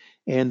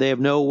 and they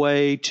have no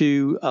way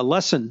to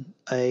lessen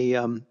a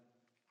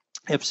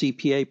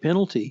FCPA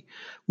penalty,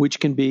 which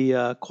can be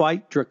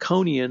quite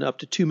draconian, up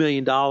to $2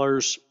 million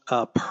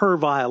per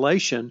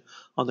violation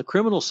on the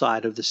criminal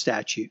side of the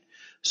statute.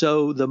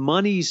 So the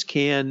monies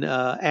can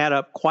add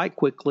up quite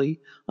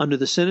quickly. Under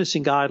the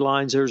sentencing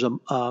guidelines, there's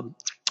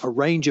a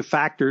range of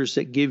factors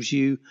that gives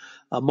you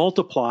a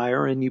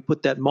multiplier, and you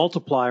put that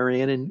multiplier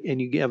in,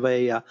 and you give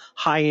a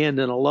high end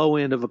and a low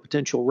end of a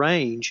potential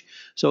range.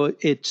 So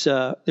it's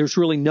there's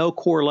really no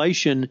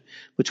correlation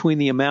between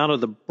the amount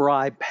of the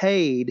bribe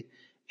paid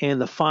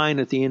and the fine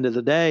at the end of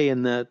the day.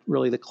 And the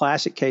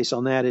classic case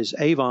on that is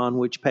Avon,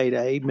 which paid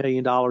 $8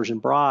 million in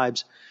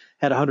bribes,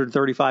 had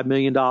 $135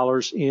 million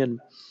in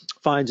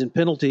fines and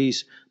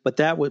penalties, but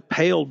that was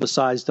paled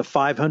besides the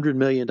 $500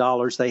 million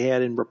they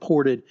had in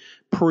reported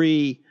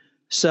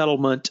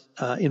pre-settlement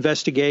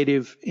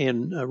investigative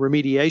and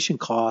remediation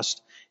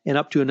costs, and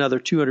up to another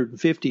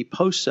 250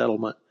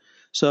 post-settlement.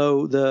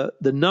 So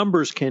the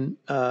numbers can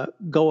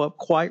go up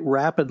quite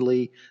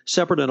rapidly,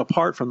 separate and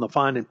apart from the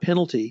fine and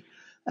penalty.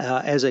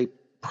 As a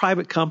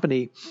private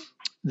company,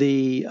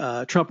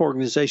 the Trump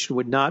Organization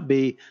would not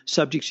be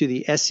subject to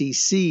the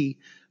SEC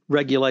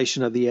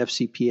regulation of the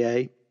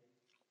FCPA,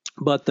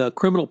 but the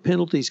criminal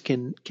penalties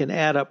can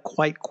add up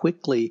quite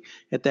quickly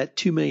at that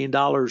 $2 million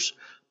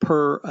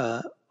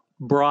per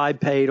bribe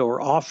paid or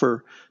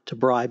offer to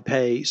bribe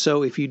pay.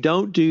 So if you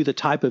don't do the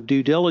type of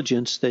due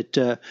diligence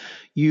that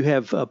you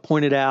have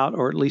pointed out,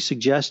 or at least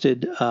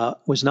suggested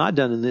was not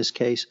done in this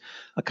case,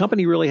 a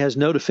company really has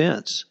no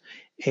defense.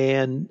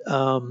 And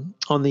on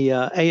the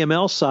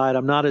AML side,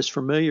 I'm not as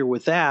familiar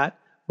with that,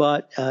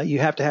 but you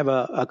have to have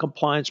a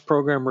compliance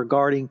program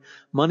regarding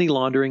money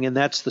laundering, and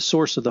that's the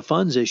source of the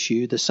funds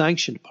issue, the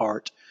sanctioned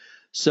part.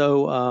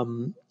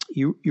 So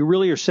you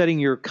really are setting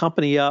your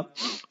company up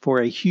for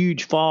a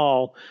huge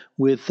fall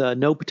with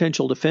no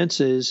potential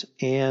defenses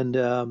and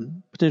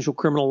potential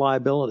criminal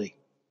liability.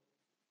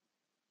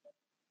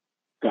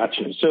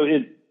 Gotcha. So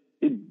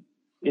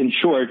in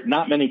short,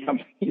 not many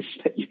companies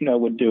that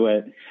would do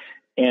it,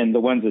 and the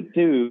ones that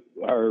do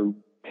are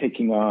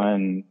taking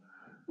on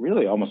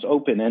really almost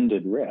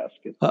open-ended risk.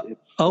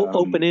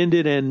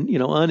 Open-ended and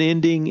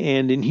unending.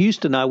 And in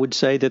Houston, I would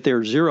say that there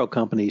are zero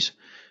companies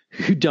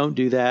who don't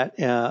do that,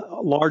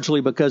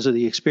 largely because of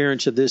the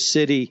experience of this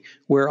city,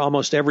 where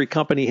almost every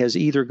company has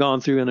either gone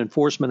through an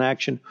enforcement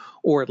action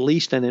or at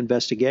least an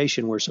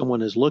investigation where someone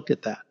has looked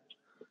at that.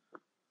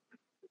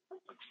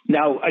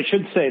 Now, I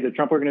should say the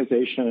Trump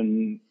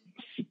Organization,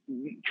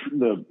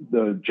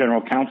 the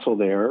general counsel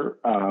there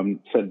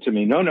said to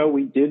me, no,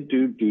 we did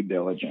do due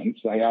diligence.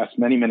 I asked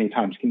many, many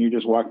times, can you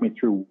just walk me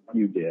through what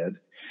you did?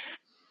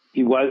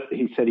 He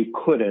said he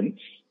couldn't.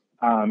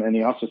 And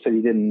he also said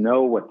he didn't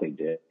know what they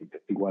did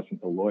because he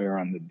wasn't the lawyer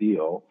on the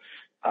deal,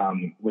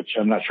 which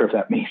I'm not sure if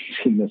that means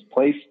he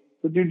misplaced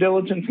the due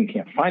diligence and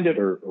can't find it,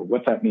 or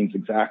what that means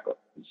exactly.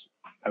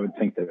 I would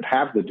think they would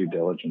have the due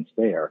diligence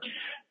there.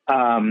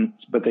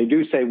 But they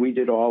do say we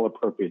did all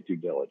appropriate due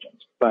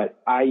diligence.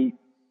 But I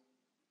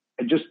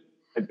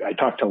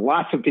talked to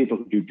lots of people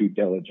who do due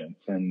diligence,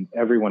 and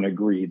everyone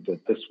agreed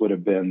that this would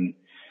have been,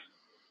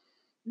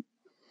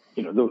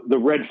 the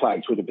red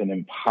flags would have been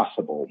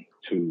impossible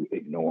to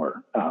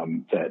ignore.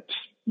 That,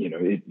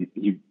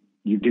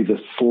 you do the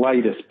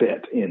slightest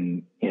bit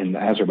in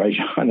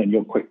Azerbaijan and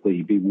you'll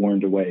quickly be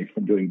warned away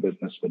from doing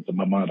business with the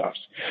Mammadovs.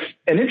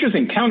 An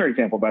interesting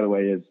counterexample, by the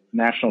way, is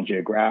National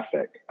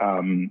Geographic.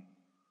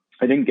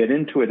 I didn't get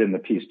into it in the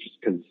piece just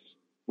because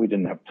we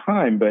didn't have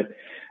time, but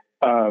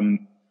Anar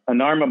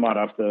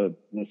Mammadov, the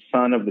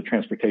son of the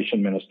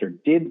transportation minister,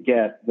 did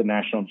get the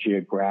National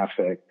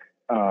Geographic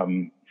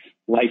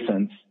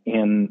license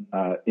in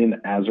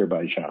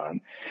Azerbaijan,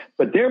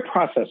 but their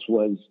process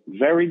was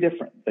very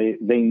different.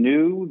 They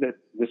knew that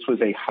this was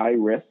a high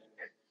risk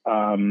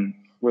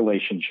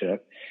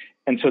relationship,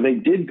 and so they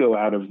did go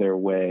out of their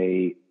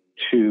way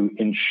to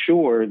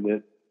ensure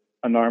that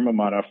Anar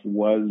Mammadov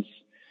was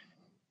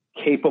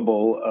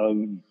capable of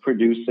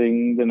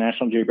producing the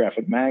National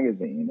Geographic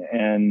magazine.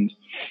 And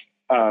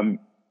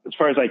as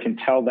far as I can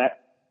tell,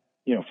 that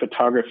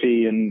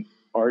photography and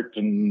art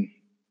and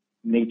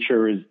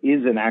nature is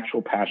an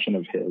actual passion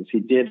of his. He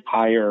did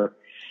hire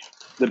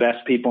the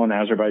best people in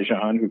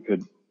Azerbaijan who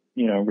could,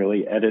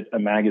 really edit a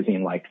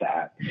magazine like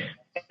that.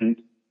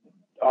 And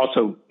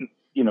also,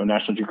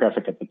 National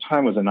Geographic at the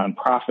time was a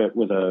nonprofit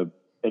with a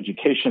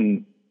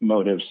education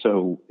motive.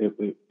 So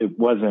it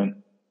wasn't,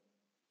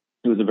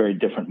 it was a very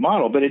different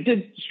model, but it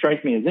did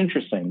strike me as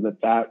interesting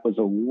that was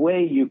a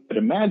way you could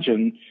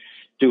imagine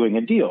doing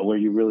a deal where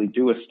you really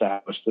do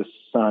establish the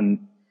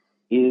son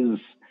is,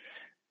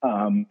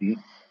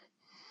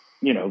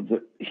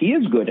 he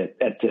is good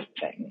at this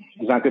thing.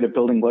 He's not good at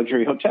building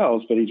luxury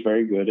hotels, but he's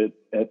very good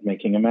at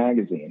making a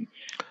magazine.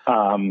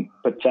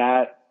 But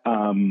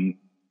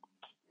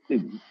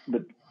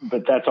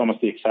that's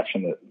almost the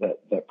exception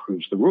that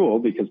proves the rule,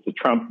 because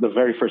the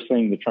very first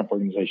thing the Trump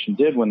organization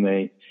did when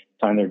they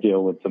signed their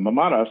deal with the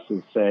Mamatovs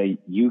is say,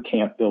 you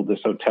can't build this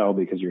hotel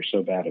because you're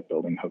so bad at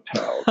building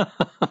hotels.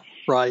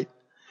 Right.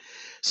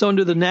 So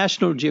under the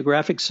National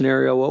Geographic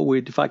scenario,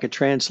 if I could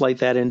translate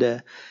that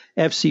into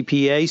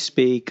FCPA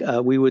speak,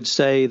 we would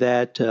say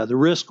that the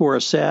risks were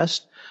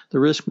assessed, the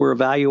risks were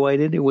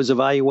evaluated. It was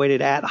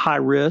evaluated at high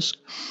risk,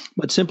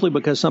 but simply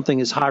because something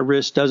is high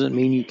risk doesn't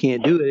mean you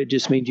can't do it. It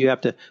just means you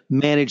have to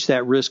manage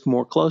that risk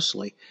more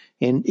closely.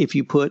 And if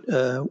you put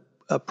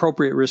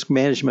appropriate risk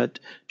management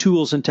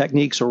tools and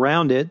techniques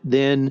around it,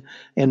 then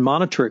and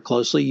monitor it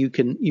closely, you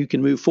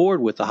can move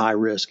forward with the high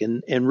risk.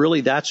 And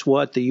really that's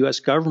what the U.S.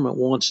 government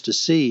wants to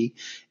see,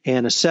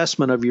 an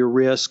assessment of your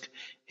risk.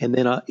 And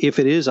then if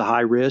it is a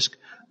high risk,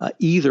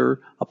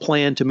 either a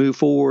plan to move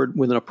forward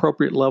with an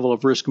appropriate level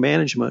of risk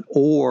management,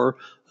 or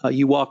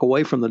you walk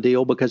away from the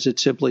deal because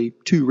it's simply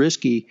too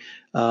risky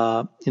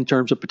in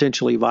terms of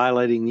potentially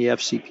violating the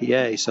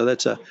FCPA. So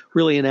that's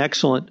really an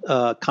excellent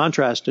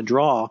contrast to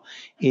draw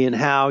in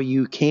how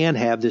you can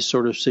have this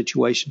sort of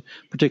situation,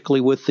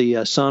 particularly with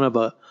the son of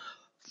a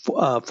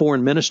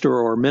foreign minister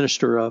or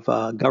minister of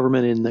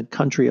government in the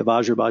country of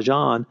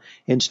Azerbaijan,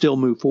 and still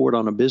move forward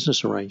on a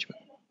business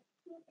arrangement.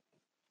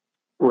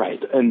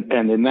 Right. And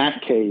in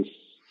that case,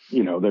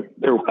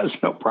 there was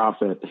no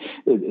profit.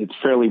 It's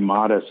fairly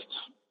modest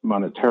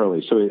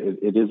monetarily. So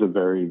it is a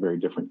very, very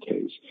different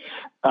case.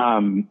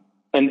 And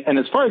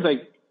as far as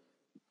I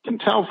can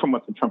tell from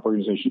what the Trump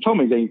organization told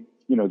me,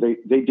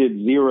 they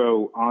did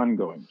zero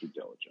ongoing due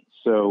diligence.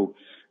 So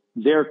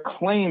their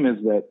claim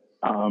is that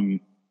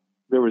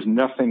there was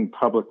nothing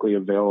publicly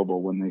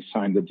available when they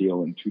signed the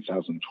deal in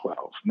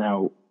 2012.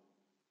 Now,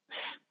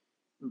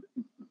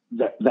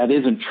 that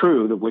isn't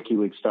true. The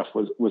WikiLeaks stuff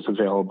was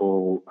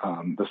available.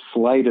 The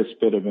slightest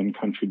bit of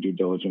in-country due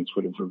diligence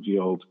would have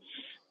revealed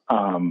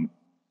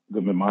the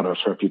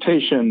Mamatovs'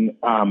 reputation.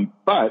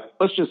 But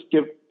let's just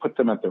put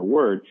them at their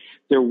word.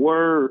 There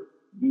were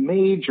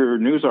major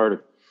news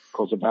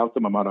articles about the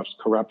Mamatovs'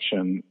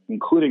 corruption,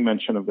 including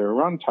mention of their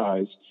Iran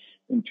ties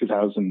in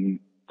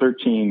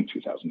 2013,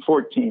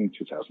 2014,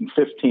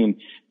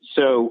 2015.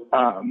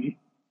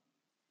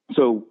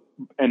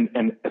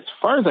 And as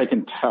far as I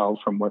can tell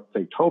from what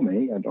they told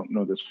me, I don't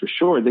know this for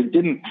sure, they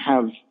didn't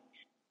have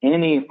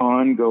any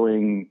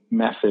ongoing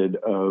method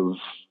of,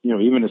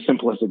 even as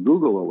simple as a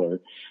Google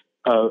alert,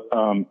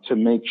 to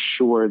make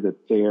sure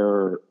that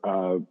their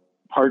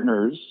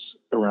partners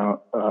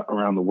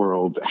around the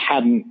world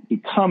hadn't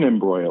become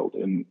embroiled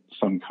in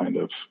some kind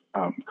of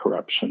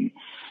corruption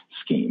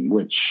scheme,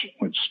 which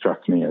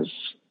struck me as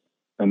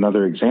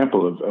another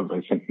example of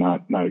I think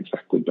not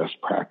exactly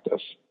best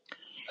practice.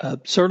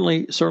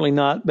 Certainly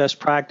not best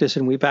practice,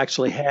 and we've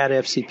actually had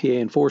FCPA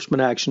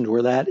enforcement actions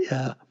where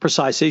that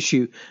precise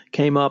issue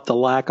came up, the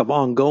lack of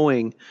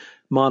ongoing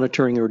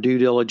monitoring or due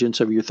diligence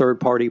of your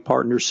third-party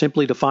partners,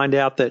 simply to find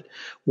out that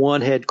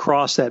one had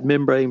crossed that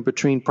membrane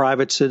between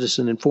private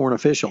citizen and foreign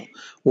official,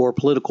 or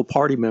political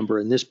party member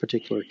in this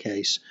particular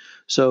case.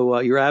 So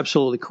you're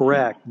absolutely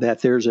correct that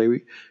there's a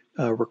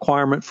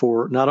requirement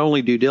for not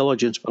only due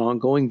diligence, but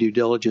ongoing due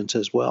diligence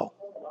as well.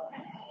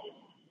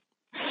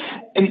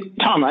 And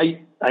Tom, I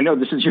know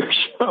this is your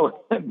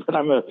show, but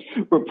I'm a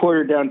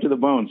reporter down to the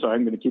bone, so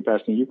I'm going to keep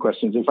asking you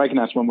questions. If I can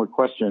ask one more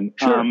question.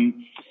 Sure.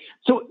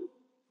 So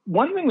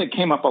one thing that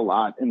came up a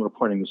lot in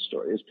reporting the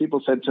story is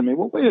people said to me,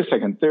 well, wait a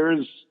second,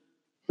 there's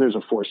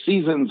a Four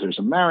Seasons, there's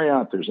a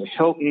Marriott, there's a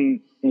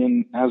Hilton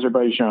in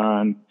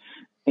Azerbaijan,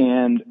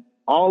 and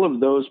all of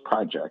those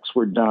projects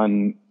were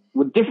done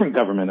with different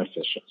government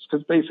officials,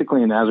 because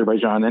basically in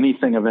Azerbaijan,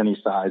 anything of any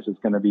size is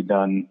going to be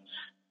done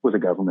with a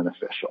government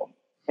official.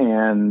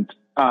 And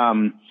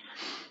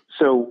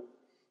so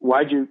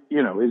are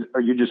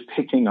you just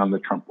picking on the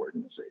Trump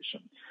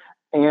organization?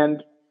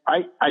 And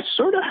I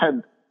sort of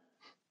had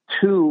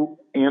two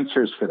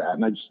answers for that,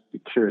 and I'd just be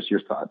curious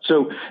your thoughts.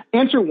 So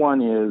answer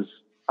one is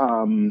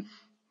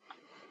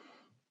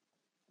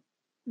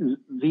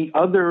the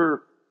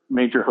other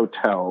major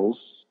hotels,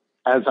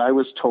 as I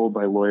was told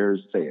by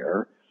lawyers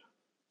there,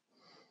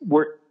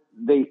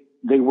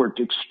 they worked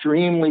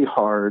extremely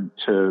hard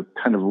to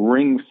kind of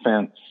ring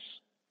fence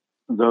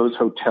those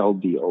hotel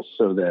deals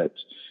so that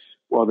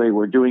while they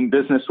were doing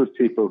business with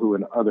people who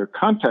in other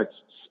contexts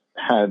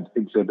had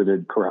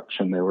exhibited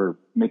corruption, they were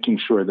making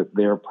sure that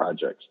their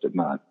projects did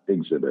not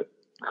exhibit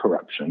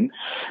corruption.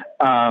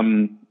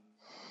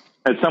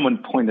 As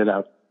someone pointed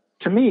out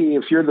to me,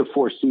 if you're the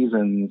Four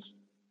Seasons,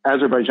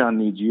 Azerbaijan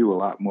needs you a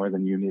lot more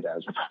than you need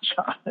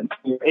Azerbaijan.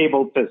 You're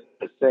able to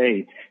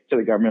say to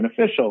the government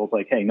officials,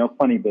 like, hey, no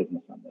funny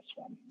business on this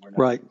one.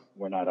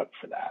 We're not up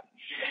for that.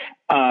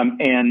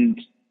 And,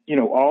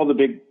 all the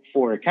big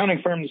four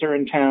accounting firms are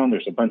in town.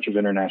 There's a bunch of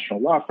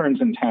international law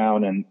firms in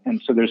town.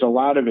 And so there's a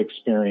lot of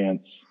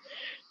experience,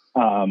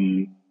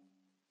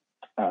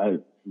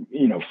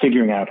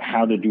 figuring out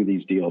how to do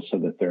these deals so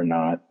that they're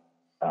not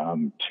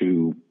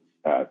too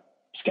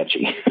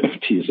sketchy,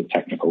 to use a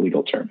technical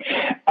legal term.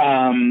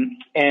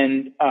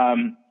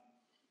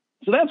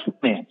 So that's one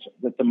answer,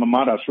 that the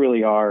Mamadas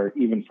really are,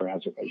 even for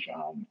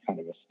Azerbaijan, kind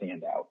of a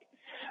standout.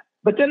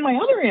 But then my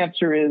other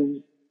answer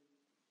is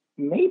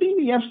maybe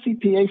the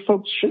FCPA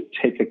folks should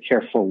take a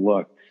careful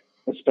look,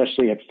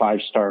 especially at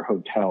five-star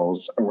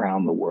hotels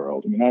around the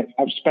world. I mean,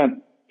 I've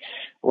spent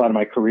a lot of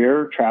my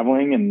career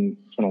traveling and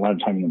spent a lot of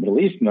time in the Middle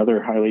East and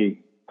other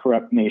highly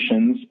corrupt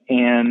nations.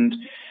 And,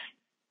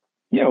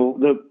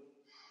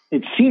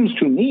 it seems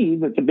to me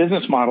that the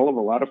business model of a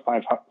lot of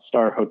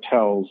five-star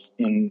hotels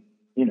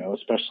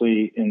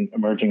especially in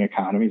emerging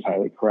economies,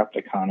 highly corrupt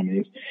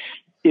economies,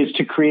 is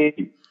to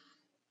create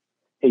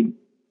a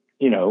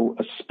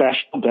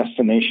special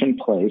destination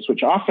place,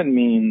 which often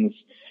means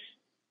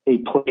a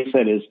place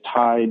that is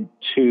tied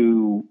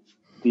to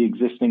the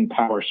existing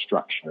power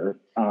structure.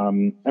 I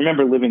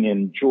remember living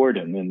in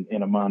Jordan,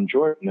 in Amman,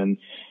 Jordan, and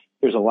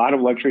there's a lot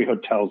of luxury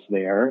hotels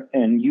there,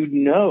 and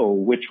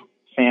which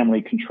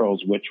family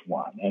controls which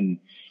one. And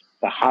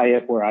the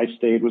Hyatt where I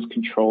stayed was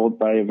controlled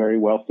by a very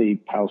wealthy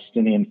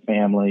Palestinian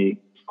family.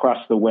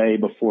 Across the way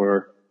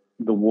before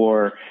the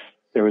war,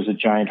 there was a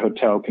giant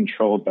hotel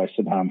controlled by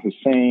Saddam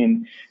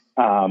Hussein.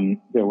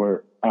 There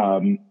were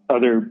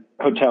other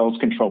hotels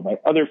controlled by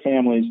other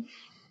families.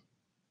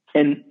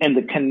 And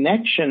the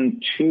connection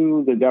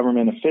to the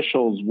government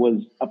officials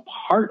was a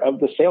part of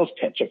the sales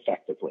pitch,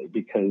 effectively,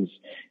 because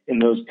in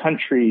those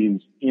countries,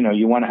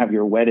 you want to have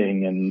your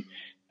wedding, and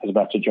I was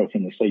about to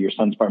jokingly say your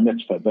son's bar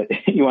mitzvah, but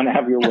you want to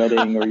have your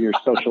wedding or your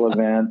social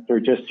event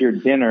or just your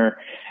dinner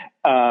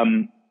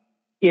in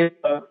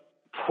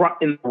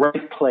the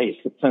right place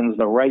that sends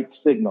the right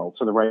signal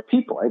to the right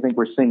people. I think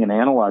we're seeing an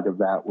analog of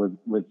that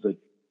with the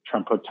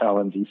Trump Hotel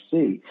in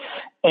D.C.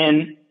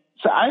 And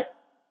so I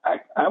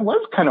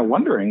was kind of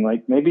wondering,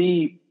 like,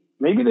 maybe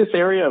this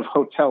area of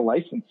hotel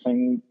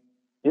licensing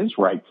is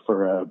ripe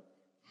for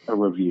a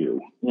review.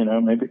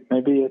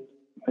 Maybe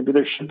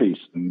there should be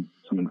some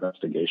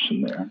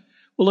investigation there.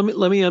 Well,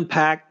 let me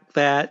unpack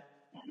that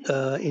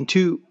in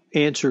two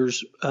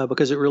answers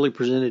because it really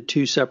presented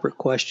two separate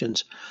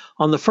questions.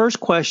 On the first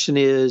question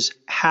is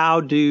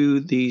how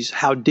did these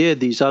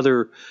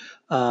other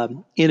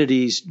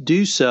entities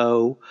do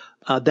so?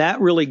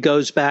 That really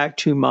goes back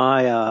to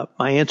my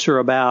answer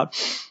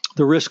about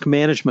the risk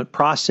management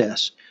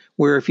process,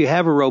 where if you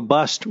have a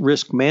robust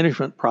risk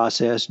management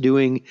process,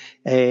 doing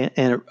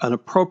an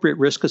appropriate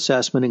risk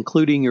assessment,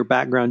 including your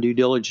background due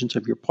diligence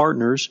of your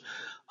partners,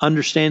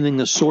 understanding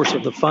the source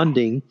of the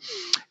funding,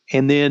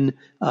 and then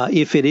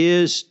if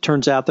it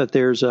turns out that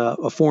there's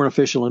a foreign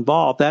official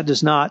involved, that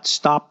does not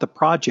stop the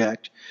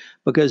project,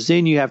 because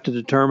then you have to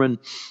determine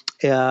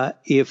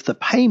if the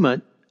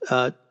payment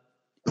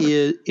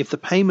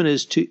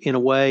is in a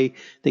way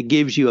that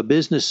gives you a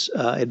business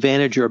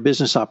advantage or a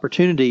business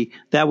opportunity,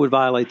 that would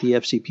violate the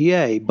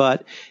FCPA.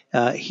 But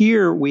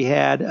here we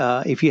had,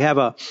 if you have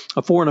a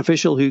foreign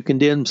official who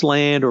condemns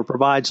land or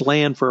provides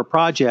land for a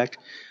project,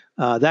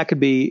 that could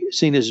be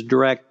seen as a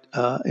direct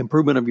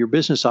improvement of your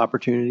business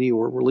opportunity,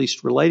 or at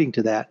least relating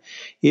to that.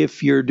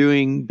 If you're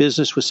doing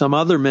business with some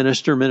other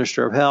minister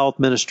of health,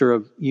 minister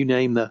of, you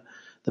name the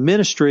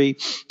ministry,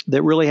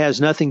 that really has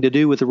nothing to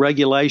do with the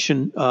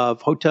regulation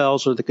of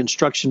hotels or the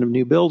construction of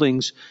new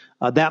buildings,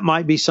 that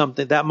might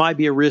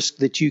be a risk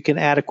that you can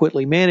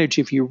adequately manage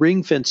if you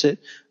ring fence it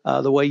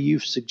the way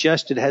you've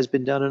suggested has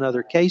been done in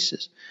other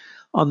cases.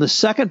 On the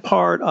second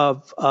part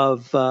of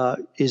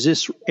is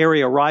this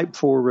area ripe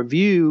for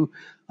review,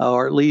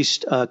 or at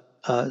least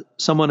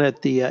someone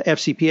at the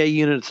FCPA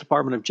unit at the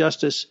Department of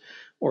Justice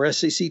or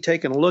SEC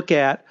taking a look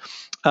at,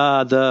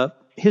 the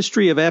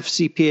history of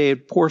FCPA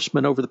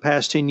enforcement over the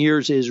past 10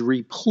 years is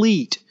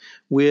replete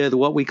with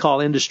what we call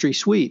industry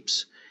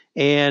sweeps.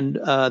 And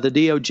the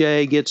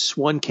DOJ gets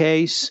one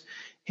case,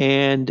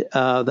 and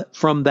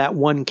from that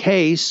one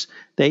case,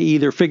 they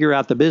either figure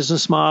out the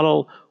business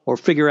model or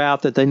figure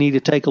out that they need to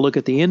take a look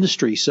at the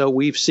industry. So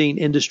we've seen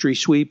industry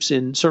sweeps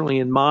certainly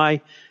in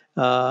my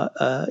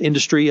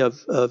industry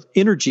of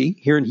energy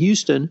here in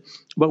Houston,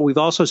 but we've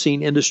also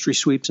seen industry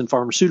sweeps in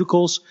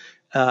pharmaceuticals,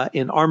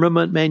 in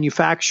armament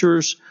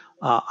manufacturers,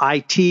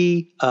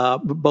 IT,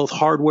 both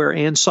hardware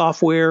and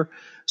software.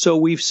 So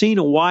we've seen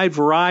a wide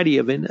variety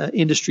of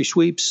industry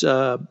sweeps.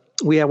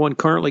 We have one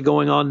currently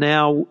going on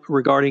now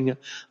regarding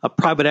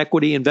private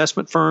equity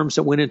investment firms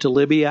that went into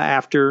Libya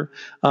after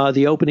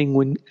the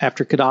opening,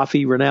 after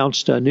Gaddafi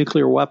renounced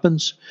nuclear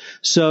weapons.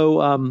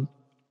 So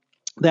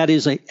that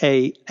is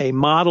a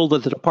model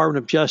that the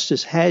Department of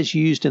Justice has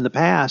used in the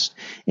past.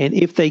 And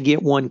if they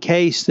get one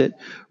case that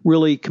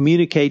really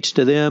communicates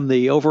to them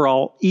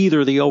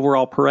either the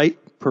overall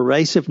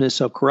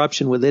pervasiveness of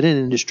corruption within an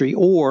industry,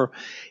 or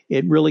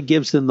it really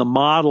gives them the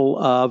model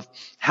of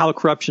how the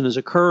corruption is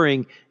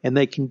occurring, and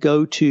they can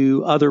go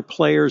to other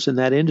players in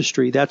that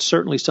industry. That's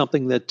certainly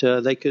something that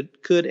they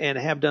could and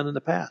have done in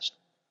the past.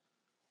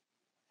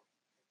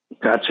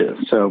 Gotcha.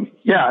 So,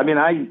 yeah, I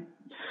mean,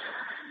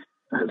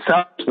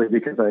 selfishly,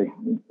 because I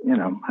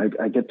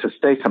get to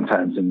stay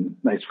sometimes in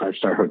nice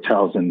 5-star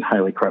hotels in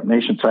highly corrupt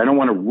nations, so I don't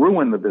want to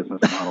ruin the business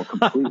model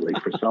completely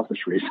for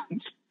selfish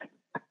reasons.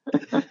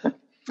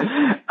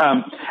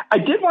 I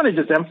did want to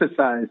just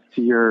emphasize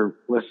to your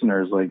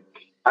listeners, like,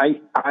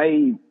 I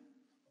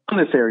found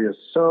this area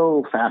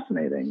so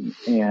fascinating,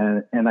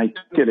 and I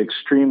took it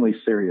extremely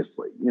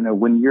seriously. You know,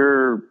 when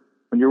you're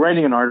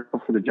writing an article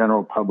for the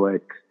general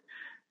public,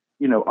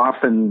 you know,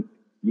 often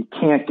you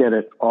can't get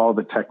at all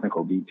the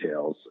technical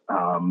details.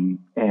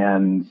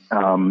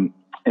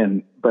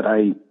 But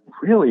I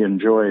really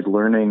enjoyed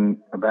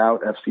learning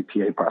about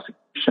FCPA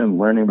prosecution,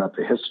 learning about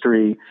the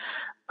history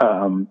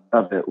of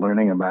it,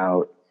 learning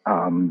about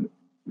the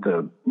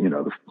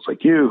folks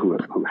like you who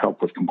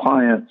help with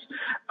compliance.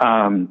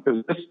 It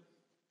was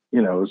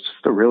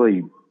just a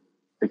really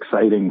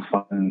exciting,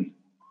 fun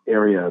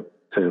area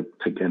to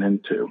get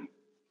into.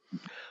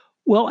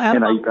 Well,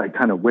 Adam, and I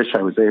kind of wish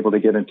I was able to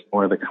get into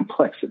more of the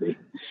complexity.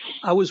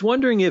 I was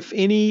wondering if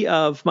any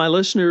of my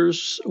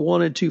listeners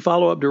wanted to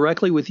follow up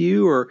directly with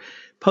you or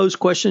pose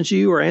questions to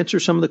you or answer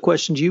some of the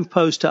questions you've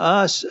posed to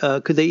us.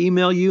 Could they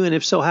email you? And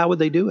if so, how would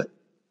they do it?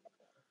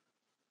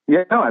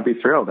 Yeah, no, I'd be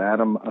thrilled.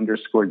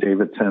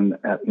 Adam_Davidson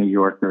at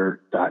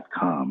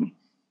NewYorker.com.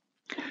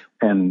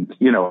 And,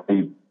 you know,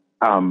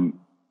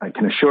 I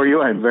can assure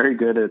you I'm very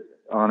good at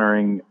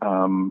honoring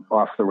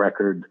off the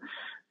record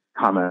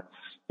comments.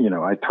 You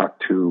know, I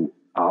talked to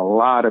a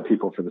lot of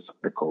people for this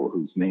article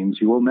whose names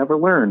you will never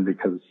learn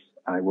because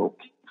I will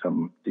keep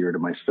them dear to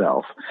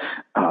myself.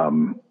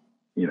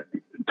 You know,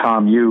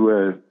 Tom, it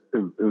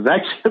was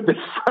actually a bit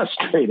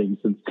frustrating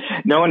since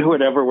no one who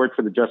had ever worked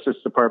for the Justice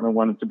Department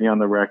wanted to be on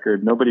the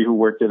record. Nobody who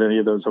worked at any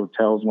of those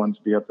hotels wanted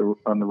to be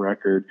on the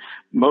record.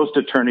 Most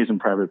attorneys in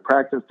private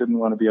practice didn't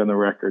want to be on the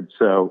record.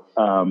 So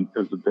it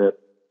was a bit,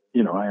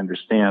 you know, I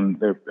understand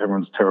that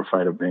everyone's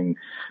terrified of being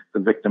the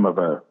victim of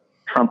a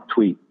Trump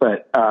tweet,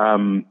 but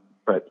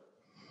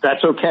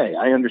that's okay.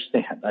 I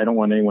understand. I don't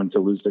want anyone to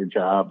lose their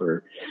job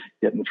or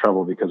get in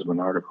trouble because of an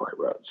article I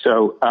wrote.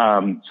 So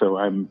I'm,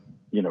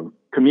 you know,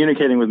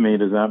 communicating with me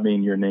does not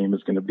mean your name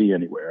is going to be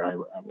anywhere. I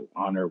will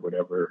honor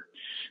whatever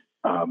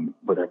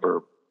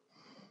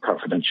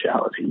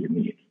confidentiality you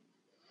need.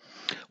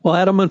 Well,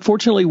 Adam,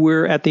 unfortunately,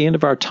 we're at the end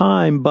of our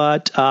time,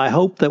 but I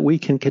hope that we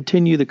can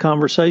continue the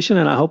conversation,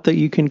 and I hope that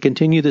you can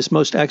continue this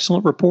most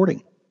excellent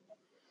reporting.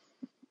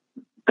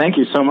 Thank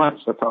you so much.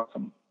 That's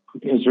awesome.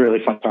 It was really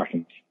fun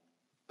talking to you.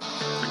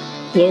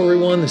 Hello,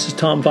 everyone. This is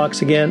Tom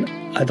Fox again.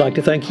 I'd like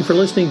to thank you for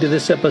listening to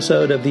this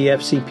episode of the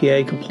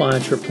FCPA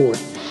Compliance Report.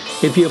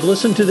 If you have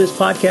listened to this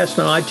podcast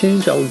on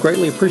iTunes, I would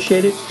greatly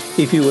appreciate it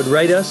if you would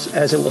rate us,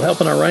 as it will help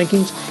in our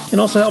rankings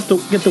and also help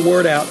to get the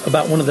word out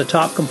about one of the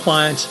top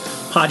compliance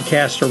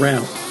podcasts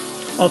around.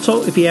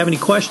 Also, if you have any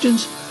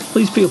questions,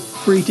 please feel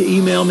free to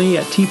email me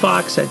at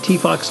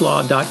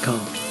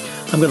tfox@tfoxlaw.com.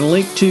 I'm going to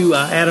link to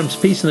Adam's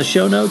piece in the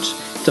show notes.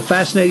 It's a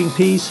fascinating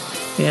piece,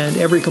 and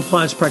every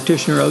compliance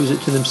practitioner owes it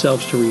to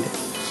themselves to read it.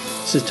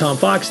 This is Tom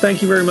Fox.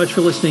 Thank you very much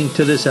for listening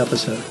to this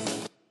episode.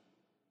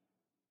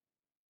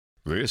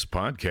 This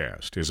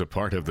podcast is a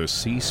part of the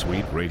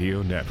C-Suite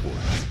Radio Network.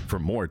 For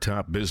more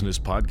top business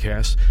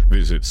podcasts,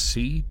 visit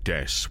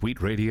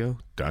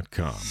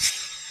c-suiteradio.com.